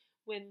plot,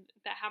 with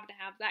that happen to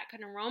have that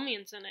kind of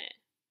romance in it.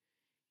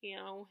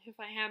 If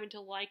I happen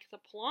to like the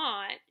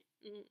plot,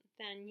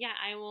 then yeah,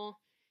 I will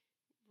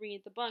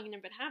read the book, and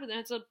if it happens,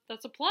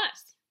 that's a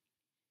plus.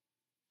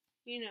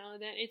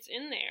 That it's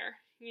in there.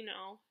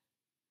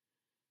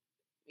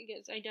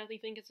 Because I definitely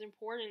think it's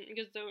important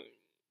because I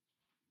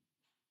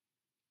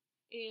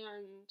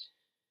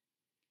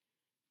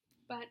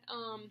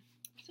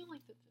still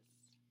like that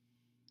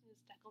this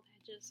deckled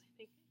edges. I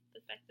think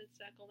the fact that it's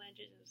deckled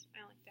edges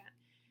I like that.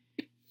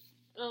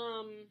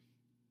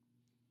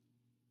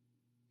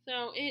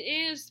 So it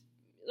is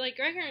like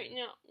Gregor.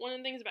 One of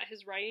the things about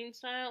his writing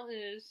style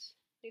is,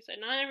 like I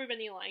said, not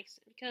everybody likes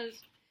it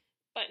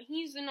but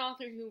he's an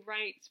author who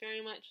writes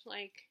very much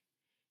like,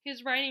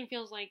 his writing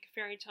feels like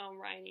fairy tale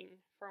writing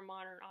for a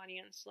modern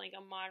audience, like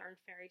a modern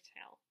fairy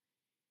tale.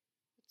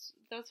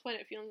 That's what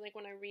it feels like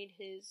when I read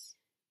his.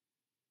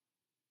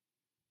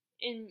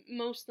 And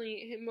most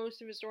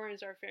of his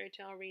stories are fairy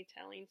tale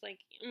retellings. Like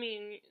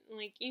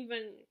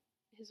even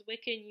his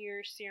Wicked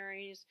Year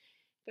series,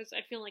 because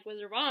I feel like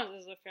Wizard of Oz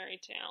is a fairy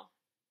tale.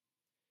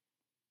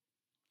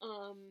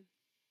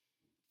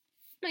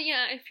 But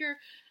yeah,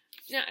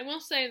 now I will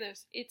say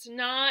this: it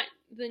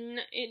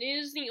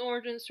is the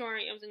origin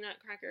story of the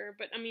Nutcracker.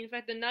 But in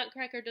fact, the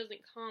Nutcracker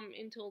doesn't come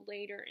until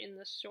later in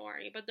the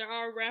story. But there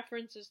are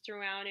references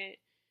throughout it.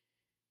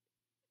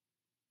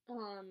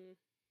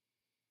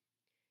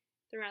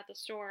 Throughout the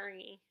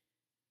story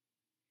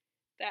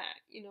that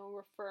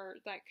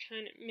that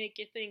kind of make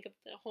you think of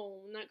the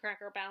whole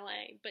Nutcracker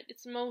ballet, but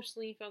it's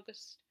mostly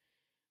focused,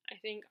 I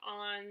think,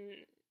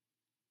 on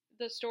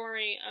the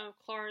story of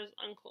Clara's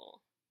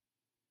uncle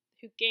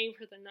who gave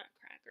her the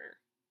Nutcracker.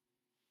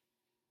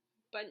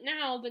 But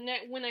now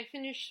when I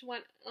finish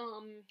what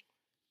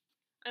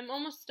I'm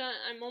almost done.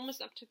 I'm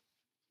almost up to,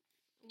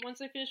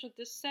 once I finish with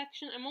this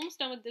section, I'm almost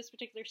done with this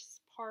particular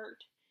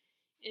part.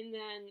 And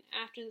then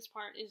after this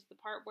part is the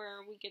part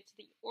where we get to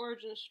the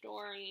origin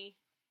story.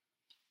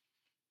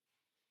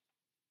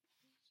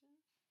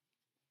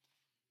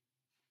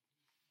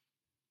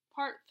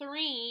 Part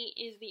 3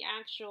 is the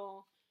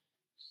actual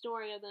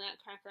story of the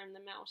Nutcracker and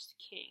the Mouse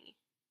King.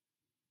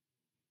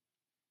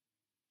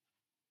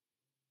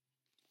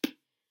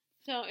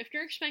 So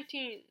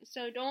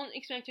don't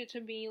expect it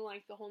to be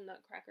like the whole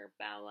Nutcracker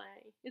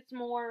ballet. It's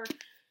more,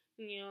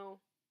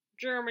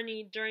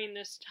 Germany during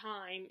this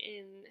time,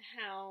 and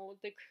how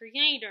the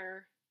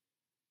creator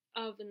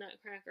of the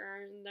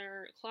Nutcracker and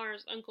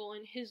Clara's uncle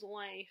in his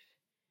life,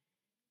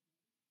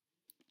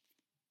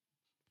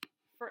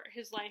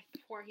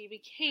 before he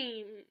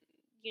became,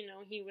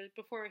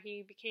 before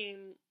he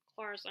became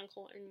Clara's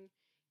uncle and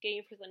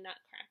gave her the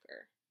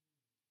Nutcracker.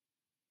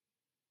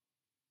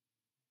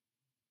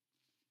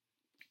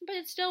 But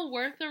it's still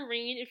worth a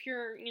read if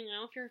you're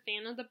a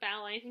fan of the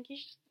ballet. I think you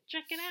should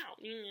check it out,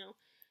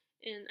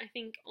 And I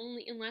think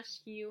only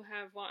unless you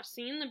have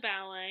seen the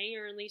ballet,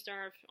 or at least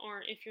or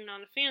if you're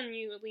not a fan,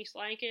 you at least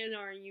like it,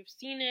 or you've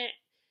seen it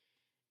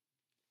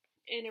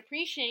and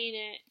appreciate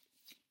it,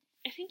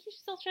 I think you should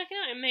still check it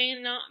out. It may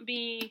not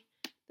be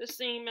the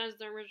same as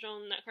the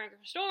original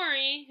Nutcracker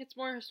story. It's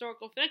more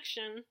historical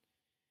fiction.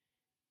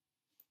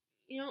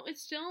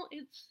 It's still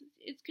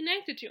it's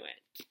connected to it.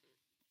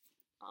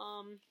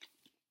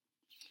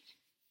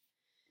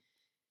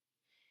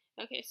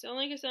 Okay, so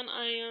like I said,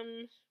 I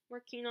am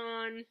working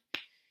on.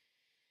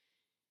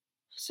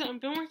 So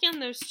I've been working on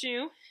those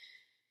two,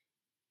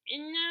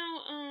 and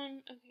now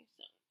okay.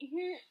 So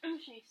here I'm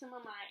showing some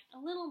of a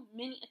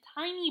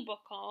tiny book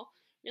haul,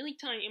 really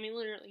tiny.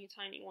 Literally a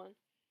tiny one.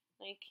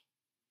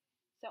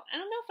 So I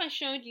don't know if I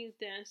showed you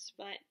this,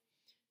 but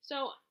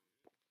so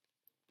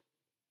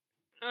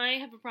I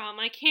have a problem.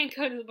 I can't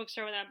go to the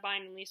bookstore without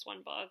buying at least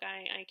one book.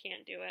 I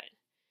can't do it.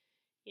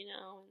 And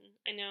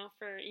I know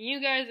for you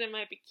guys it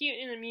might be cute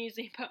and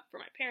amusing, but for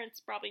my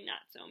parents, probably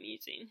not so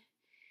amusing.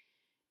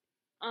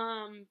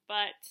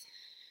 But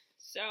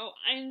so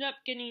I ended up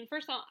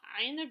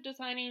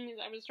deciding,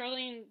 I was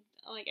struggling,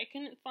 I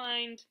couldn't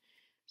find,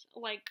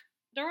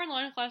 there were a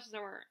lot of classes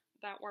that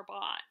were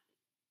bought,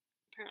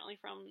 apparently,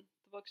 from the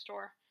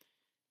bookstore.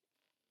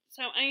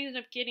 So I ended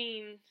up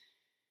getting,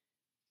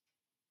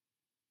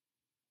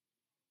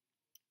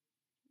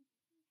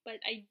 but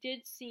I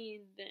did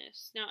see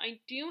this. Now I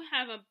do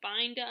have a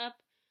bind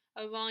up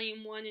of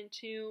volume 1 and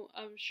 2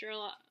 of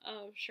Sherlock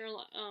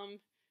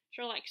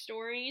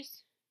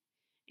stories,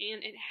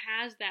 and it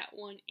has that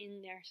one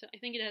in there. So I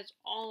think it has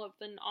all of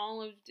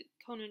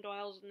Conan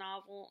Doyle's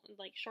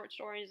short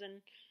stories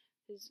and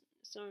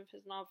some of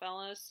his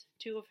novellas,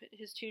 two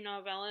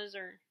novellas,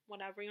 or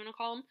whatever you want to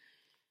call them.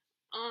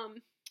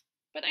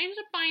 But I ended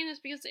up buying this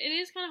because it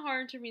is kind of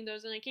hard to read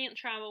those, and I can't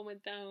travel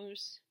with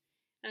those.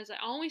 As I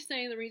always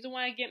say, the reason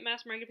why I get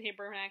mass market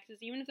paperbacks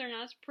is even if they're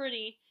not as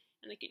pretty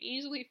and they can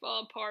easily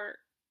fall apart,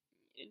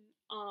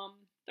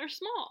 they're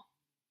small.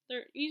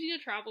 They're easy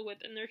to travel with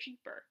and they're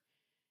cheaper.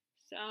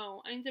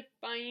 So I ended up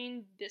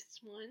buying this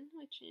one,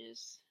 which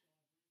is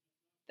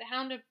The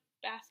Hound of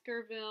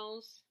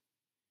Baskervilles.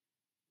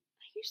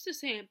 I used to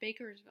say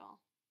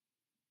Bakersville,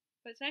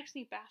 but it's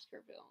actually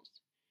Baskervilles.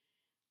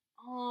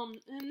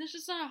 And this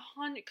is a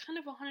haunted, kind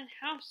of a haunted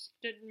house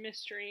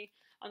mystery.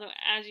 Although,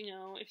 as you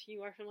know, if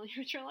you are familiar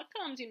with Sherlock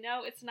Holmes, you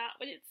know it's not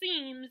what it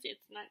seems.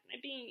 It's not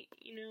gonna be,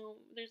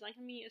 there's not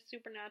gonna be a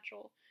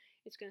supernatural.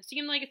 It's gonna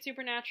seem like it's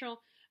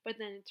supernatural, but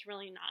then it's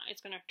really not.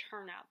 It's gonna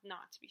turn out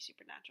not to be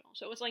supernatural.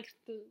 So it's like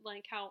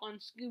how on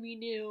Scooby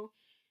Doo,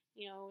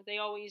 they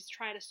always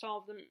try to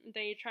solve them.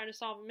 They try to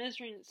solve a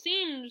mystery, and it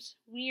seems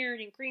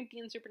weird and creepy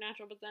and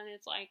supernatural, but then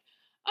it's like,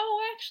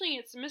 oh, actually,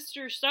 it's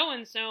Mr.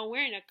 So-and-so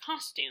wearing a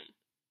costume.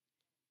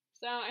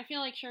 So I feel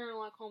like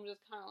Sherlock Holmes is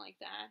kind of like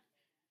that.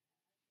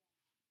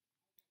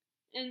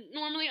 And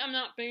normally I'm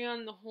not big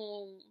on the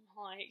whole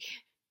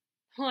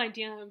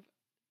idea of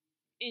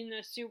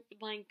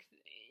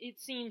it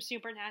seems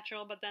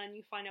supernatural, but then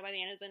you find out by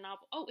the end of the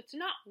novel, oh, it's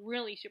not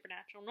really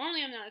supernatural.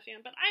 Normally I'm not a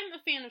fan, but I'm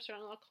a fan of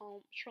Sherlock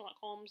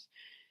Holmes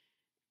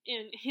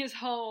and his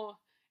whole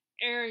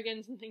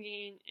arrogance and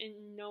thinking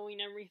and knowing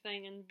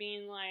everything and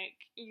being like,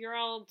 you're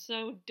all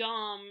so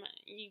dumb,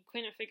 you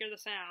couldn't figure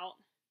this out.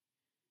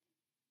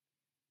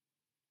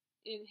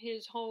 And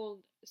his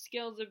whole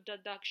skills of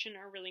deduction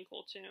are really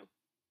cool too.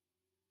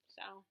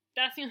 So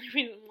that's the only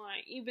reason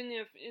why, even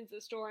if it's a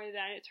story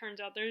that it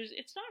turns out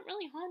it's not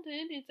really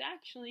haunted, it's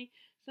actually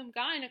some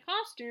guy in a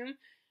costume.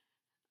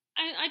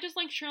 I just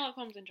like Sherlock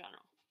Holmes in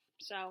general.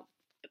 So,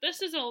 but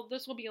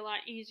this will be a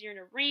lot easier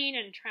to read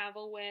and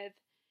travel with.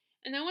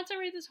 And then once I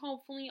read this,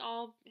 hopefully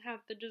I'll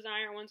have the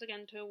desire once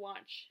again to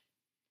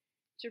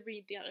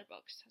read the other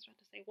books. I was about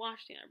to say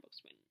watch the other books,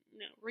 but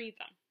read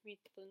them. Read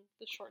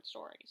the short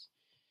stories.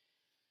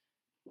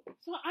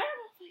 So I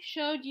don't know if I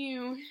showed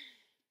you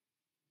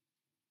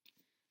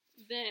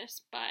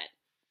this, but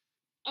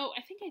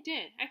I think I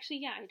did. Actually,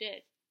 yeah, I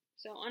did.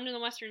 So Under the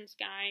Western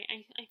Sky,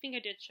 I think I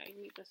did show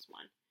you this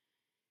one.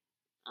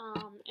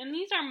 And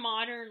these are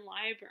modern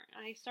library.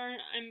 I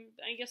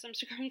guess I'm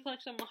starting to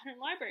collect some modern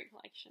library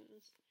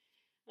collections.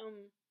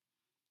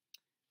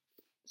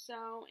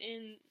 So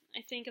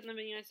I think in the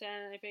video I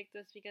said I picked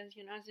this because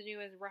it has to do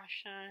with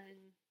Russia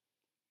and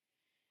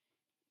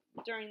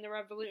during the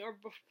revolution or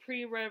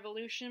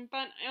pre-revolution.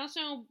 But I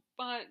also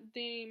bought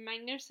the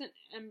Magnificent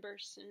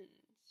Ambersons.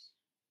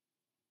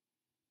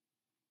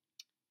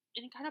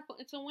 And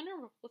it's a winner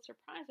of a Pulitzer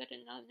Prize. I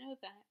did not know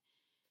that.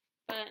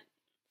 But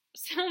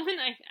so when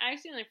I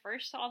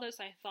first saw this,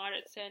 I thought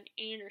it said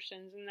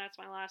Andersons, and that's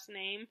my last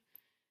name.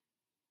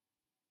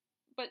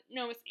 But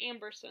no, it's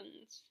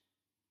Ambersons.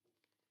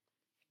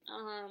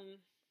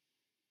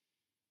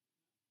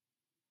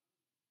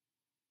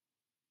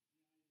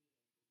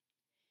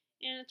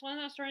 And it's one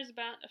of those stories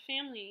about a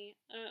family,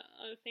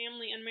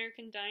 an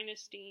American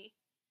dynasty.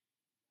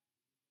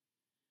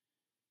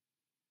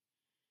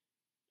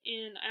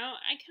 And I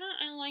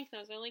like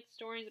those. I like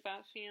stories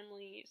about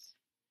families.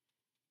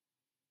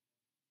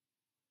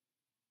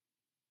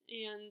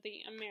 And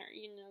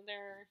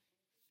they're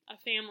a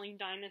family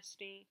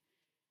dynasty.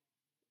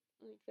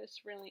 Like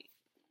this really,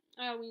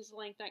 I always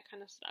like that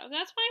kind of stuff.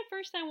 That's why at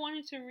first I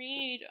wanted to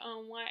read,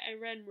 why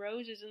I read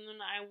Roses, and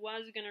then I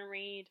was gonna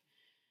read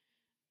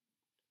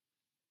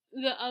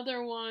the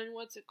other one,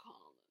 what's it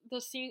called?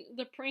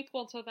 The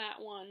prequel to that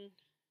one.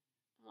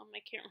 I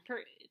can't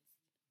remember.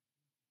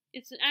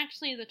 It's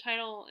actually the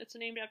title. It's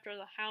named after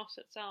the house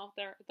itself,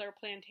 their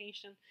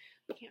plantation.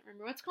 I can't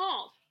remember what it's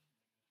called.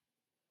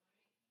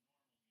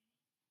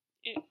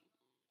 It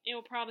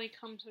will probably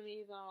come to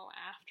me though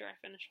after I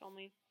finish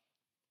filming.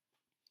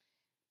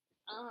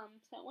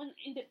 So what I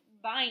ended up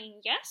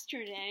buying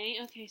yesterday.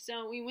 Okay,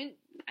 so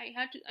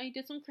I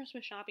did some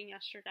Christmas shopping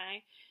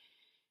yesterday,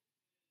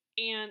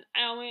 and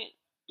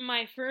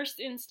my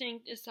first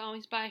instinct is to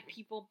always buy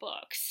people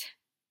books.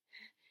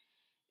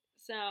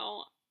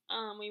 So,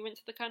 we went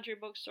to the country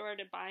bookstore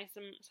to buy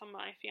some of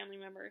my family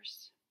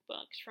members'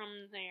 books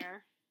from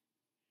there.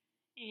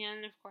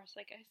 And of course,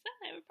 like I said,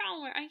 I have a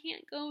problem where I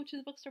can't go to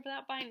the bookstore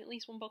without buying at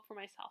least one book for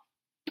myself.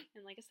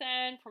 And like I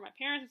said, for my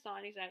parents, it's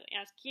not exactly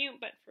as cute,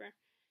 but for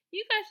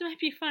you guys, it might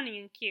be funny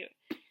and cute.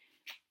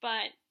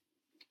 But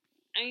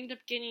I ended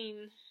up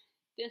getting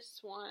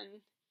this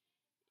one,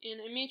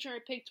 and I made sure I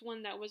picked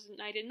one that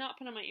I did not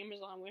put on my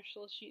Amazon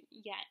wishlist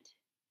yet.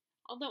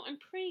 Although I'm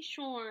pretty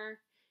sure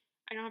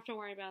I don't have to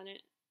worry about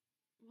it.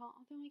 Well,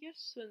 although I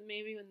guess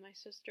maybe with my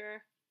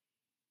sister,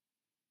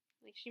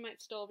 like she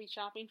might still be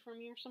shopping for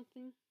me or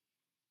something.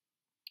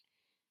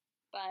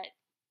 But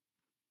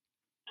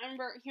I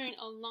remember hearing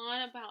a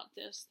lot about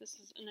this. This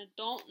is an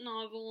adult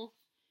novel,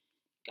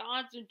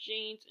 Gods of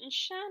Jade and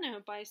Shadow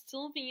by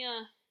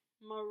Sylvia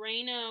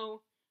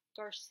Moreno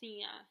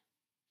Garcia.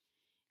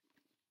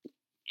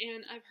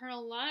 And I've heard a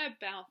lot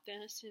about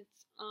this.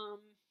 It's I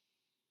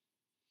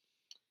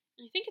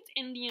think it's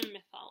Indian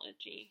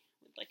mythology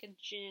with like a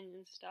jinn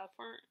and stuff,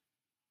 or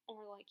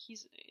like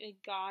he's a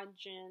god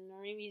jinn,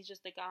 or maybe he's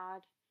just a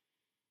god.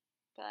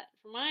 But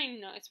from what I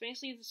know, it's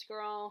basically this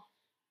girl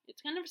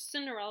it's kind of a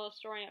Cinderella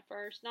story at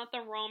first, not the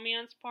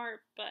romance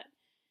part, but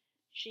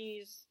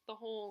she's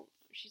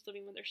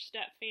living with her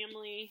step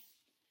family,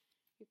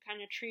 who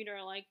kind of treat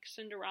her like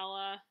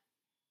Cinderella,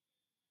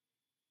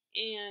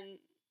 and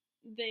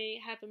they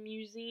have a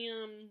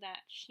museum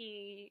that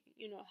she,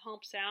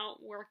 helps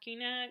out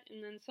working at,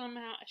 and then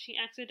somehow she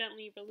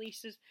accidentally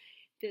releases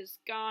this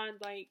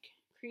godlike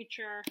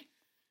creature,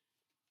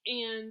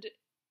 and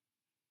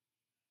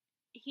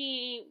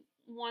he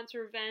wants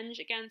revenge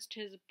against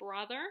his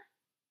brother.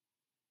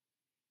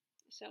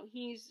 So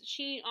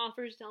she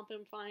offers to help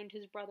him find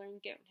his brother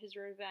and get his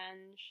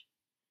revenge.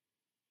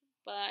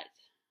 But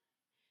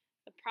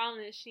the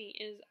problem is she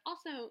is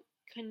also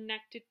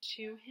connected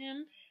to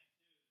him.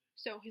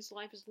 So his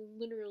life is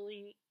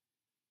literally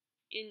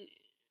in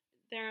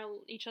their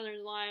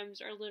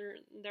lives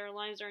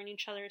are in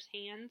each other's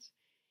hands.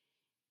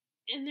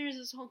 And there's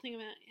this whole thing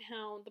about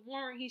how the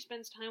more he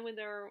spends time with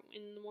her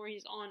and the more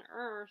he's on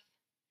Earth,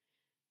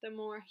 the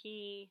more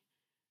he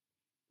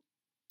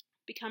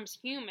becomes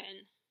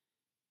human.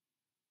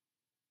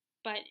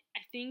 But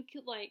I think,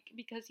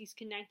 because he's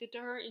connected to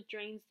her, it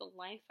drains the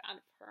life out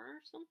of her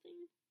or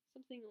something.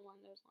 Something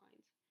along those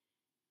lines.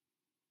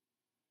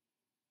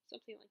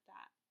 Something like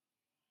that.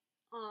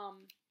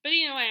 But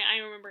either way, I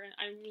remember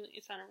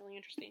it sounded really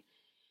interesting.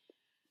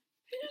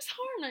 It was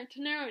hard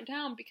to narrow it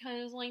down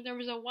because, there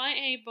was a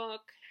YA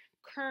book,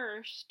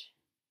 Cursed,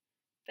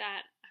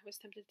 that I was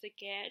tempted to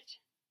get.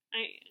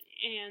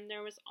 And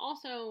there was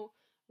also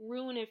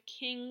Ruin of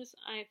Kings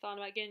I thought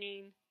about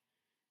getting,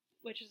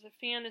 which is a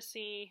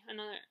fantasy, an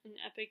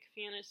epic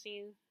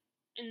fantasy.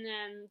 And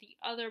then the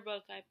other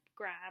book I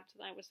grabbed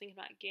that I was thinking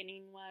about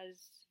getting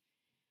was,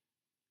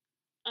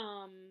 what's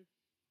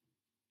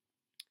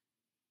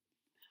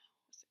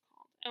it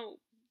called? Oh,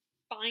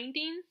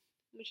 Binding,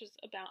 which is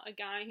about a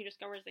guy who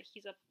discovers that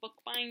he's a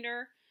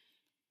bookbinder,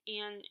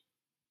 and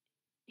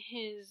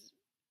the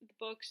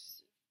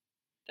books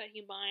that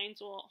he binds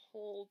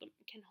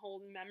can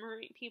hold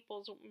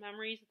people's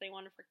memories that they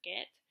want to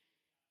forget.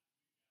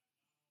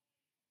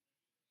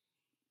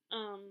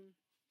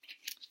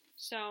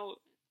 So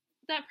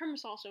that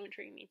premise also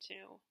intrigued me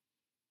too,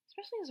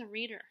 especially as a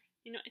reader.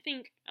 I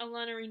think a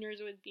lot of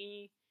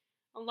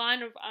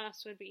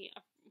us would be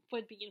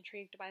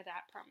intrigued by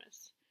that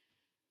premise.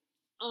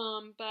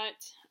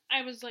 But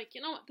I was like,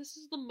 you know what, this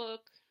is the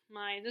book,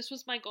 this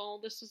was my goal,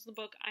 this is the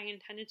book I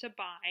intended to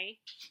buy,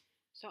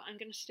 so I'm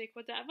gonna stick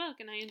with that book,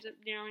 and I ended up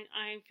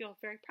I feel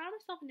very proud of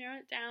myself,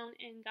 narrowing it down,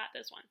 and got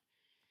this one.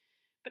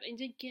 But I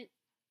did get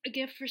a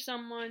gift for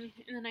someone,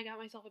 and then I got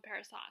myself a pair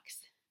of socks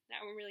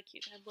that were really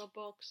cute. They had little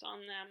books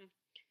on them.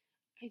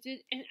 I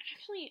did, and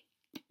actually,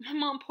 my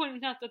mom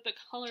pointed out that the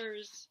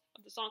colors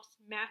of the socks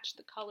matched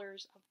the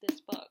colors of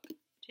this book,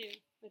 too,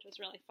 which was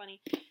really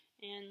funny.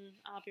 And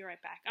I'll be right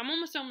back. I'm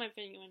almost done my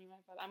video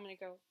anyway, but I'm gonna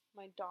go.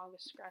 My dog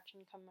is scratching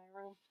to come in my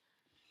room.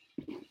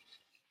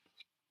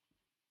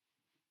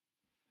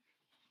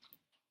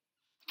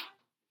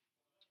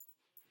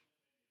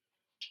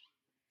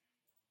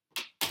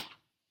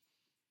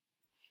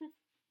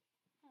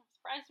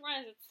 Surprise,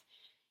 surprise!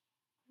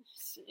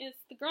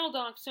 It's the girl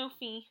dog,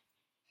 Sophie,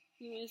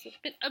 who is a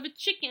bit of a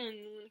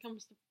chicken when it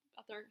comes to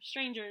other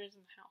strangers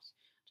in the house.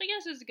 Which I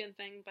guess is a good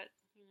thing, but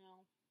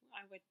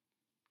I would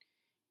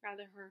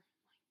rather her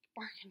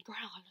bark and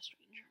growl at a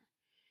stranger,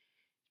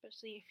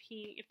 especially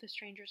if the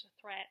stranger's a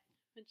threat,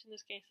 which in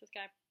this case this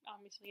guy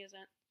obviously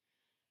isn't,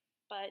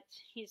 but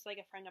he's like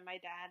a friend of my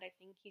dad. I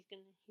think he's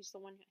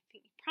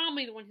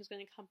probably the one who's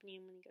gonna accompany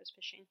him when he goes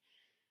fishing.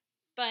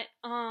 But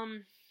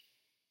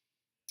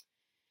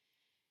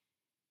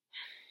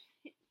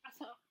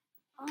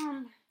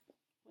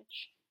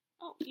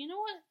you know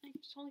what, I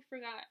totally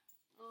forgot.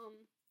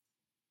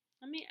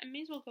 I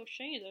may as well go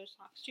show you those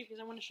socks too, because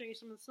I want to show you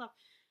some of the stuff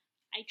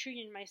I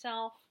treated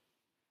myself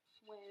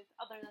with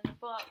other than the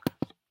book.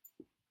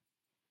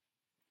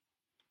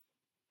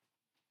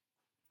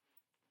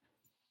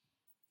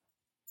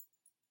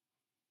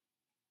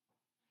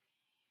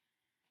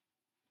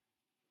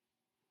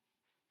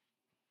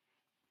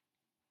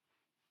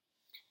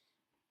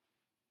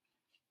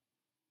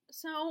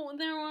 So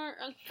there were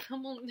a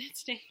couple.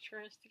 It's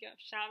dangerous to go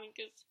shopping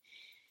because.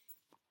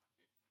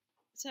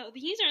 So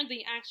these are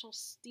the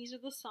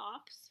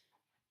socks.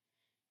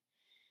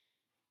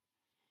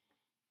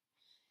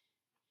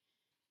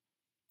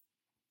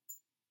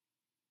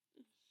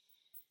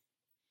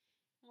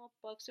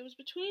 Books. It was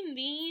between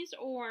these,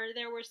 or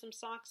there were some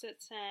socks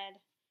that said,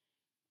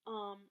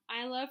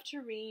 I love to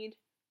read,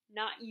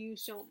 not you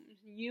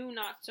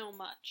not so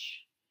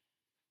much.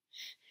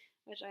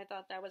 Which I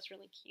thought that was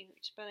really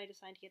cute, but I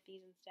decided to get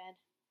these instead.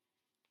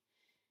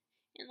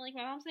 And my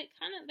mom said,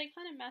 they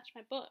kind of match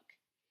my book.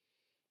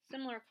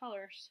 Similar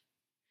colors.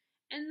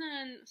 And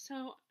then,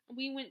 so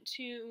we went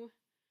to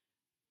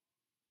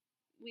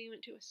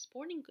a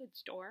sporting goods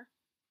store.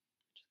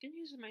 Which is good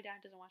news is my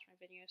dad doesn't watch my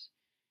videos,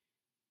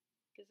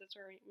 because that's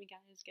where we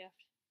got his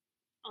gift.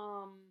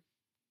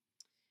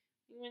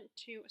 We went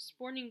to a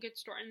sporting goods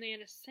store, and they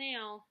had a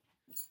sale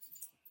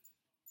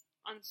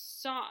on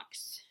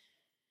socks.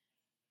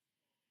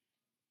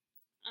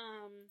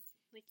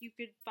 like you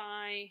could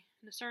buy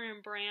a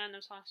certain brand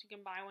of socks, you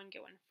can buy one,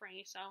 get one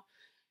free. So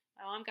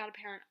my mom got a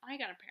pair and I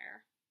got a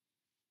pair.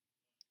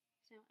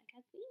 So I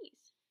got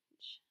these,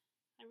 which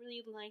I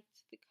really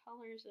liked the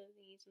colors of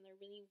these, and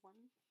they're really warm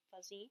and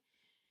fuzzy.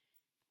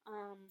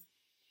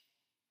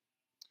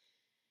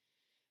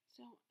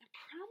 So I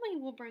probably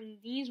will bring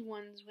these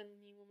ones with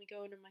me when we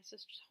go to my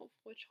sister's home,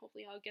 which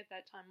hopefully I'll get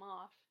that time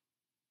off.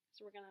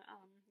 So we're gonna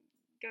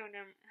go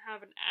to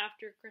have an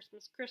after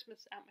Christmas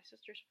at my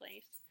sister's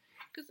place.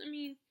 Cause I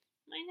mean,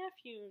 my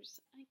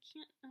nephews, I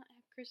can't not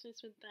have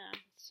Christmas with them.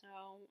 So,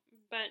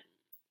 but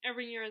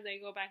every year they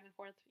go back and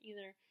forth.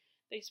 Either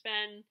they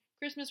spend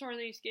Christmas or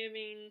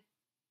Thanksgiving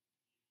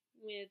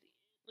with,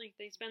 like,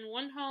 they spend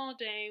one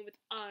holiday with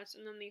us,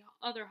 and then the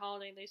other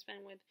holiday they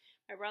spend with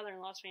my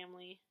brother-in-law's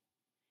family,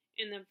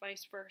 and then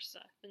vice versa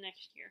the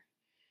next year.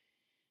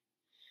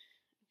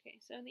 Okay,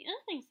 so the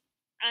other things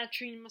I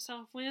treated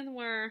myself with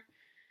were,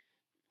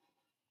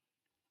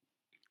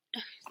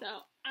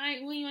 so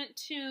we went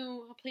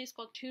to a place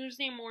called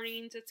Tuesday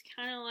Mornings. It's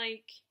kind of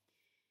like,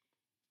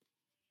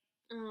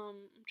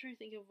 I'm trying to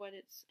think of what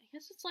it's, I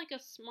guess it's like a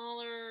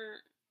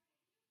smaller,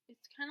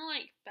 it's kind of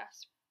like it's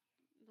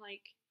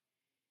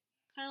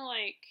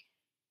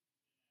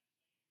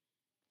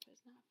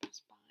not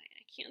Best Buy.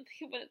 I can't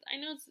think of it. I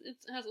know it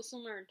has a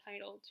similar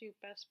title to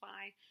Best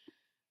Buy.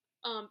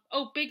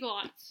 Big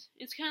Lots.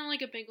 It's kind of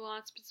like a Big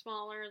Lots, but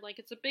smaller. Like,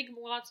 it's a Big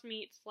Lots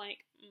meets,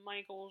 like,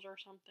 Michael's or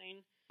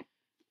something.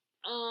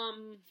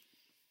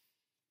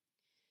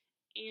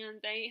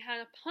 And they had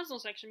a puzzle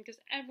section, because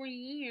every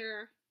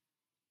year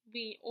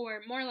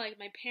or more like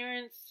my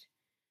parents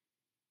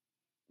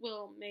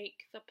will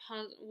make the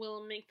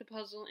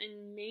puzzle,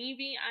 and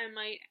maybe I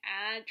might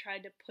try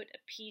to put a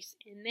piece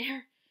in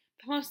there.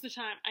 But most of the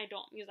time I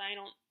don't, because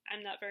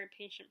I'm not a very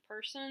patient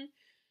person.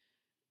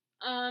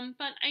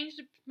 But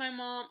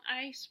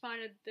I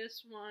spotted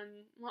this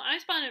one. Well, I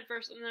spotted it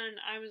first, and then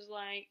I was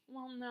like,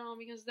 well, no,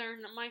 because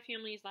my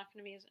family is not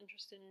going to be as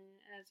interested in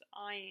it as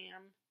I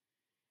am.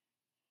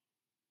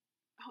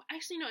 Oh,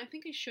 actually, no, I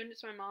think I showed it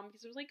to my mom,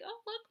 because it was like,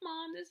 oh, look,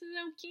 Mom, this is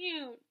so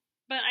cute.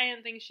 But I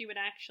didn't think she would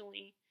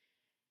actually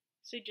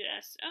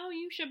suggest, oh,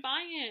 you should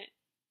buy it.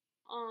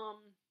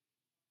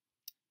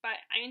 But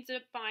I ended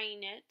up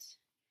buying it,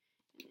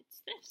 and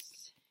it's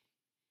this.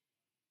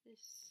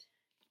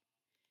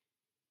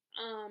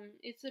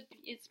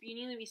 It's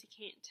Beauty and the Beast. You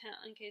can't tell,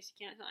 in case you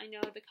can't tell. I know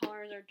the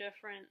colors are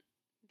different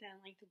than,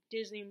 like, the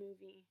Disney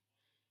movie,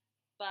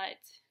 but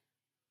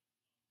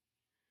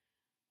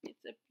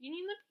it's a Beauty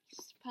and the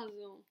Beast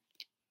puzzle.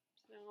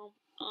 So,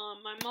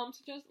 my mom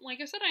suggested,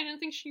 like I said, I didn't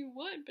think she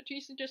would, but she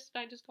suggested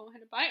I just go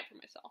ahead and buy it for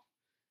myself.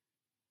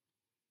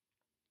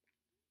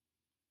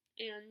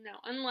 And now,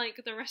 unlike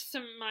the rest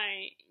of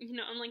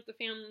unlike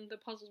the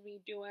puzzles we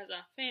do as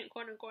a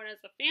quote unquote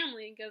as a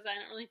family, because I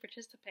don't really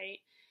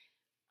participate,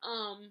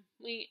 I'm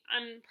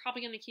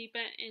probably gonna keep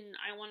it, and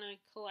I want to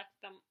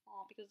collect them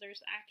all, because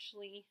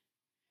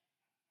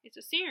it's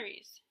a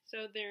series.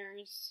 So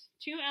there's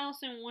 2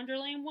 Alice in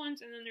Wonderland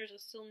ones, and then there's a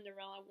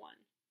Cinderella one.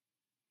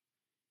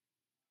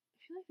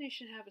 I feel like they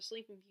should have a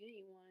Sleeping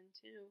Beauty one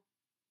too.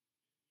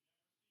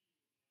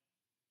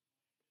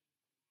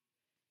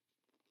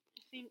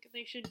 I think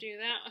they should do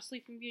that, a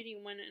Sleeping Beauty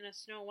one and a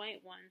Snow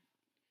White one.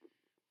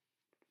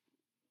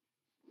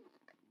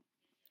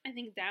 I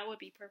think that would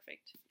be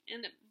perfect.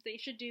 And they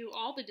should do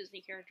all the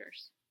Disney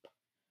characters.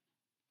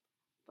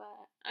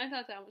 But I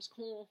thought that was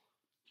cool.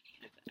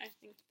 I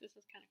think this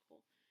is kind of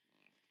cool.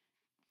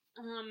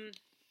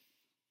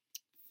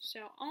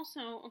 So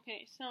also,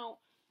 okay, so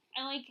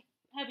I like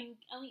having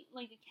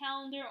like a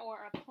calendar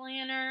or a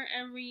planner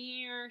every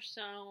year.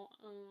 So,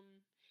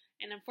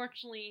 and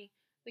unfortunately,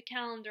 the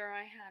calendar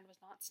I had was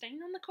not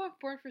staying on the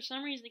corkboard. For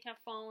some reason, it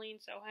kept falling.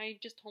 So I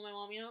just told my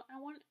mom, I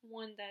want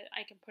one that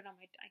I can I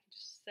can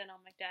just sit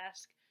on my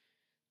desk.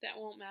 That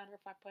won't matter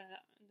if I put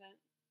it on that.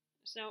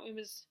 So it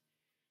was,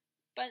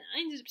 but I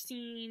ended up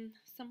seeing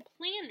some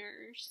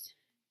planners.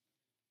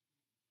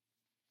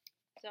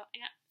 So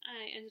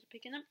I ended up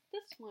picking up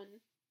this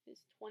one,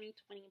 this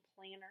 2020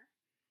 planner,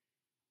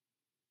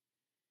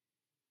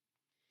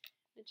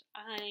 which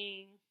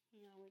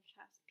which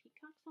has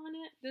peacocks on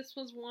it. This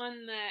was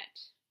one that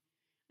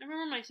I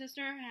remember my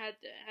sister had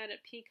a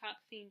peacock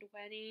themed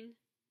wedding,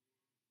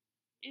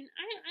 and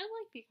I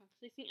like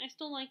peacocks. I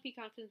still like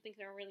peacocks and think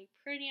they're really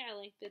pretty. I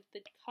like the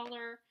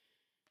color,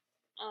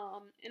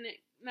 and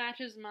it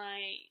matches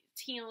my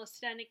teal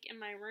aesthetic in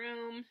my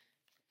room.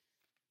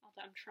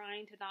 Although I'm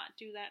trying to not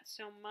do that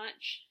so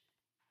much.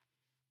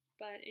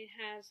 But it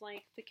has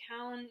like the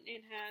calendar.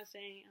 It has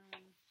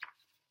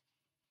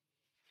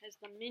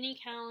the mini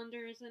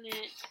calendars in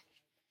it.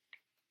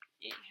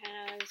 It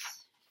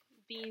has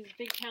these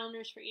big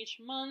calendars for each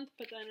month,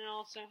 but then it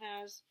also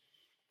has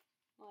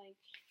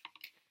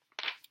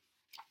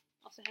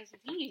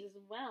these as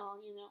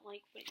well.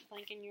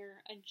 Like in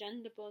your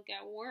agenda book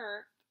at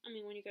work. I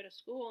mean, when you go to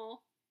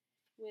school,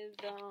 with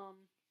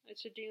a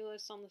to-do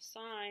list on the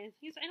side.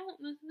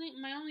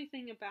 My only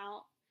thing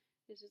about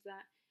this is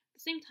that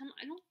the same time,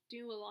 I don't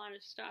do a lot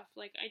of stuff.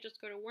 Like, I just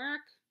go to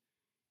work,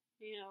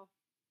 you know,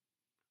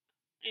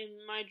 and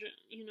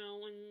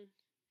when,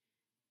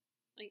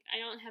 like, I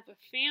don't have a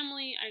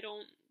family, I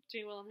don't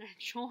do a lot of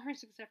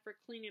chores except for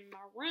cleaning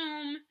my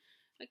room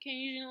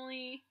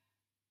occasionally.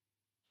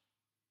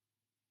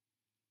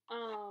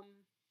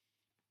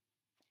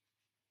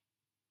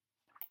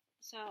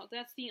 So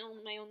that's my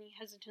only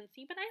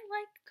hesitancy. But I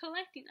like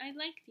collecting. I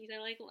like these.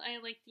 I like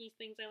these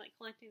things. I like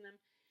collecting them,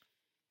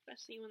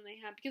 especially when they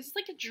have, because it's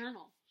like a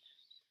journal.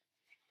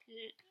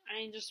 And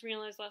I just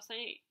realized last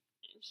night.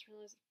 I just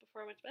realized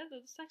before I went to bed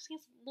that this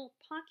actually has a little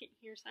pocket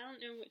here. So I don't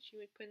know what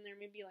you would put in there.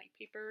 Maybe like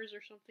papers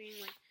or something.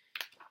 Like,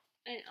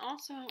 it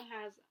also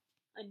has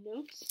a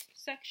notes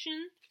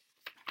section.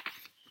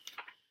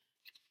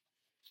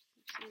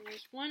 And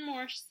there's one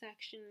more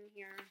section in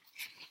here.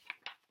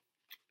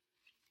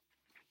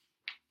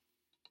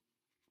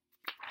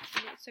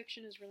 And that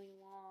section is really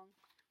long,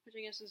 which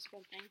I guess is a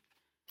good thing.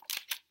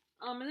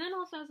 And then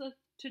also has a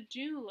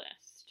to-do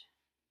list,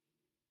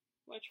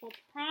 which I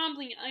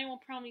will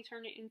probably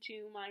turn it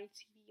into my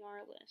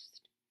TBR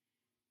list.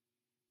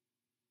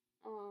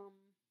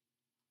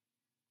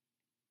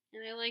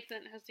 And I like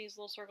that it has these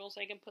little circles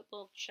so I can put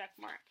little check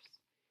marks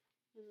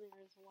in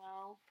there as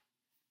well.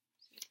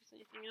 See if there's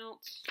anything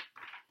else.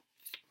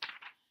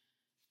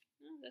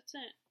 No, that's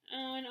it.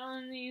 Oh, and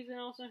on these it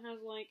also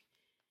has like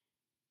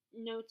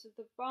notes at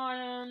the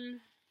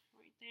bottom,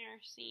 right there,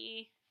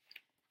 see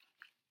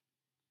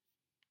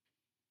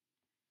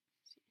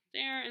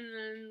there, and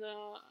then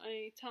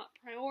the top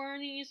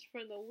priorities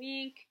for the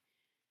week.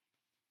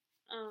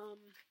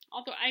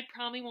 Although I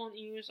probably won't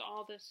use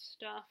all this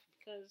stuff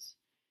because,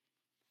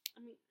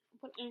 I mean,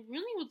 what I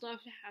really would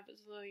love to have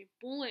is a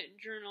bullet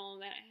journal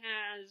that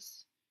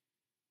has,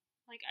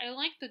 like, I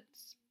like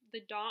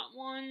the dot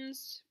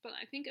ones, but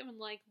I think I would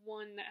like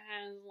one that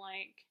has,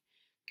 like,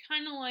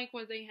 kind of like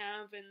what they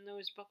have in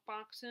those book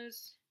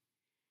boxes,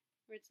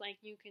 where it's like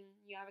you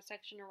have a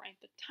section to write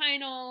the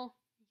title,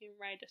 you can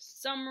write a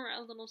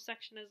little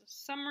section as a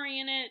summary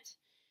in it,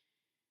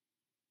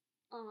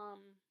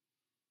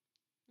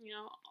 you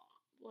know,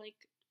 like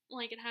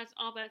it has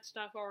all that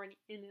stuff already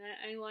in it.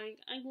 I like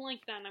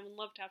that, and I would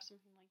love to have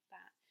something like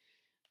that.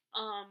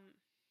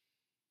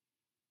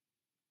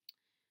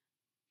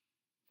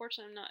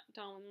 Fortunately, I'm not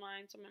done with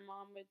mine, so my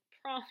mom would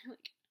probably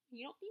like,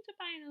 you don't need to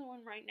buy another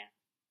one right now.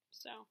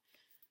 So,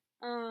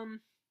 I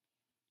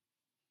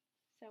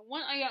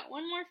got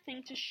one more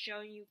thing to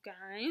show you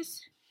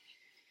guys.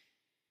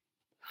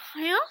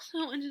 I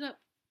also ended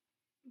up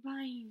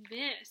buying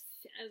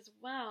this as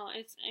well.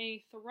 It's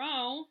a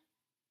throw,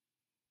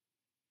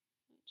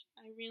 which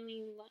I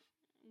really like.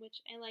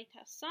 Which I liked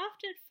how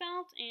soft it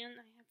felt, and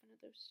I have one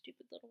of those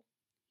stupid little,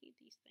 I hate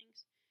these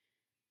things.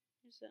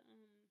 There's a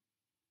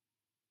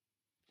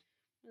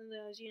one of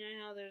those, you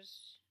know how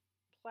there's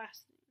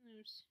plastic. Let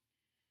me see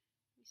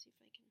if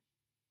I can.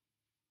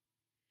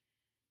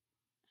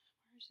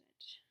 Where is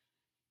it?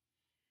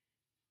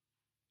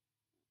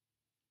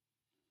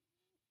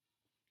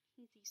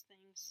 I hate these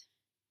things.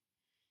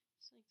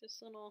 It's like this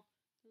little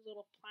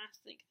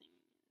plastic thing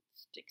that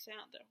sticks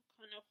out that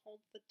kind of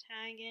holds the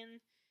tag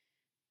in.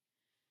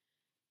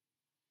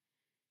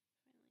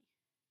 Finally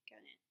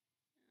got it.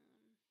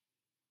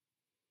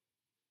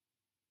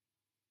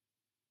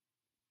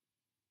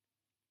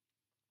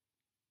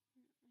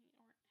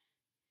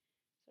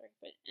 Sorry,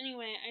 but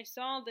anyway, I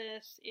saw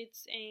this.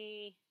 It's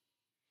I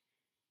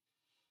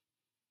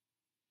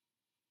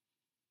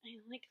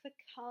like the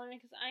color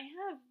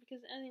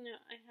because as you know,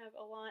 I have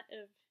a lot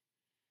of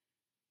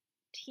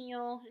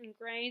teal and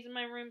grays in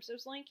my room, so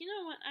it's like, you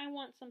know what, I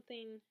want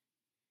something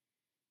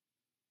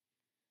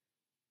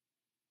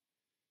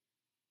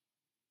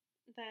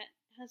that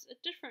has a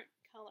different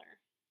color.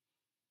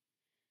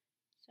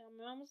 So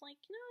my mom was like,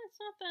 it's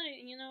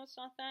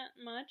not that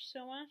much,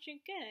 so why don't you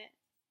get it?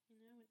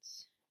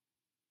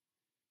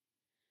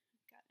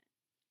 Got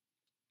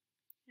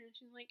it. And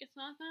she's like, it's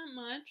not that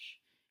much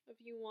if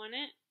you want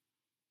it.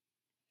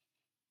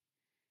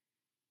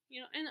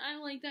 And I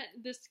like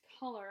that this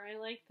color. I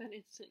like that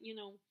it's,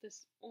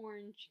 this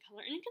orange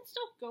color. And it can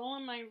still go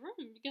in my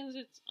room because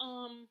it's,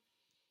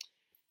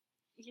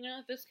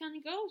 this kind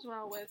of goes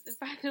well with. In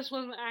fact, this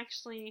wasn't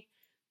actually,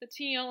 the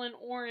teal and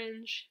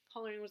orange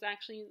coloring was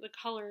actually the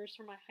colors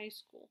for my high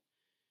school.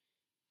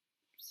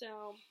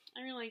 So,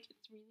 I really like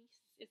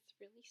it's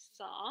really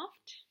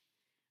soft.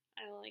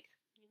 I like,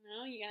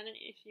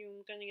 if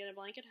you're gonna get a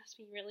blanket, it has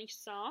to be really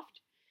soft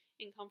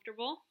and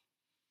comfortable.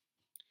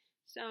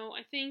 So,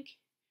 I think,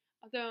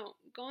 although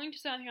going to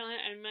South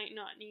Carolina, I might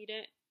not need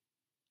it,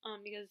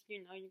 because,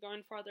 you're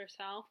going farther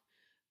south,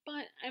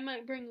 but I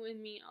might bring it with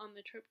me on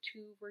the trip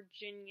to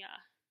Virginia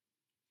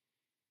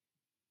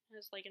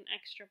as, like, an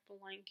extra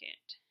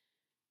blanket,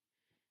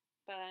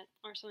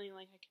 or something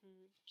like I can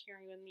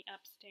carry with me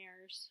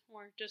upstairs,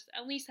 or just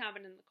at least have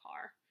it in the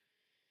car.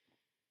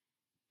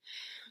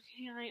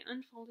 Okay, I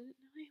unfolded it,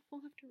 now I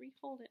will have to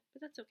refold it,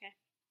 but that's okay.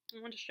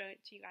 I want to show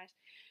it to you guys.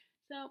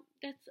 So,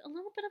 that's a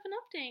little bit of an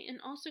update,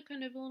 and also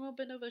kind of a little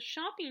bit of a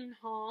shopping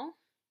haul.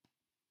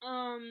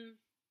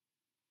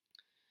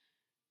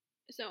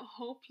 So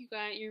hope you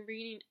got your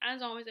reading.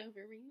 As always, I hope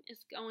your reading is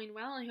going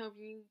well. I hope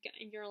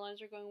your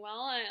lives are going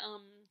well.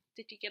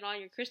 Did you get all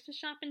your Christmas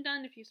shopping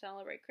done? If you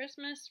celebrate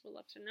Christmas, we'd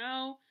love to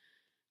know.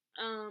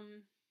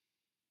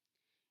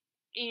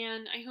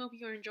 And I hope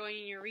you're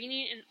enjoying your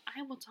reading, and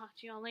I will talk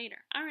to y'all later.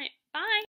 All right, bye.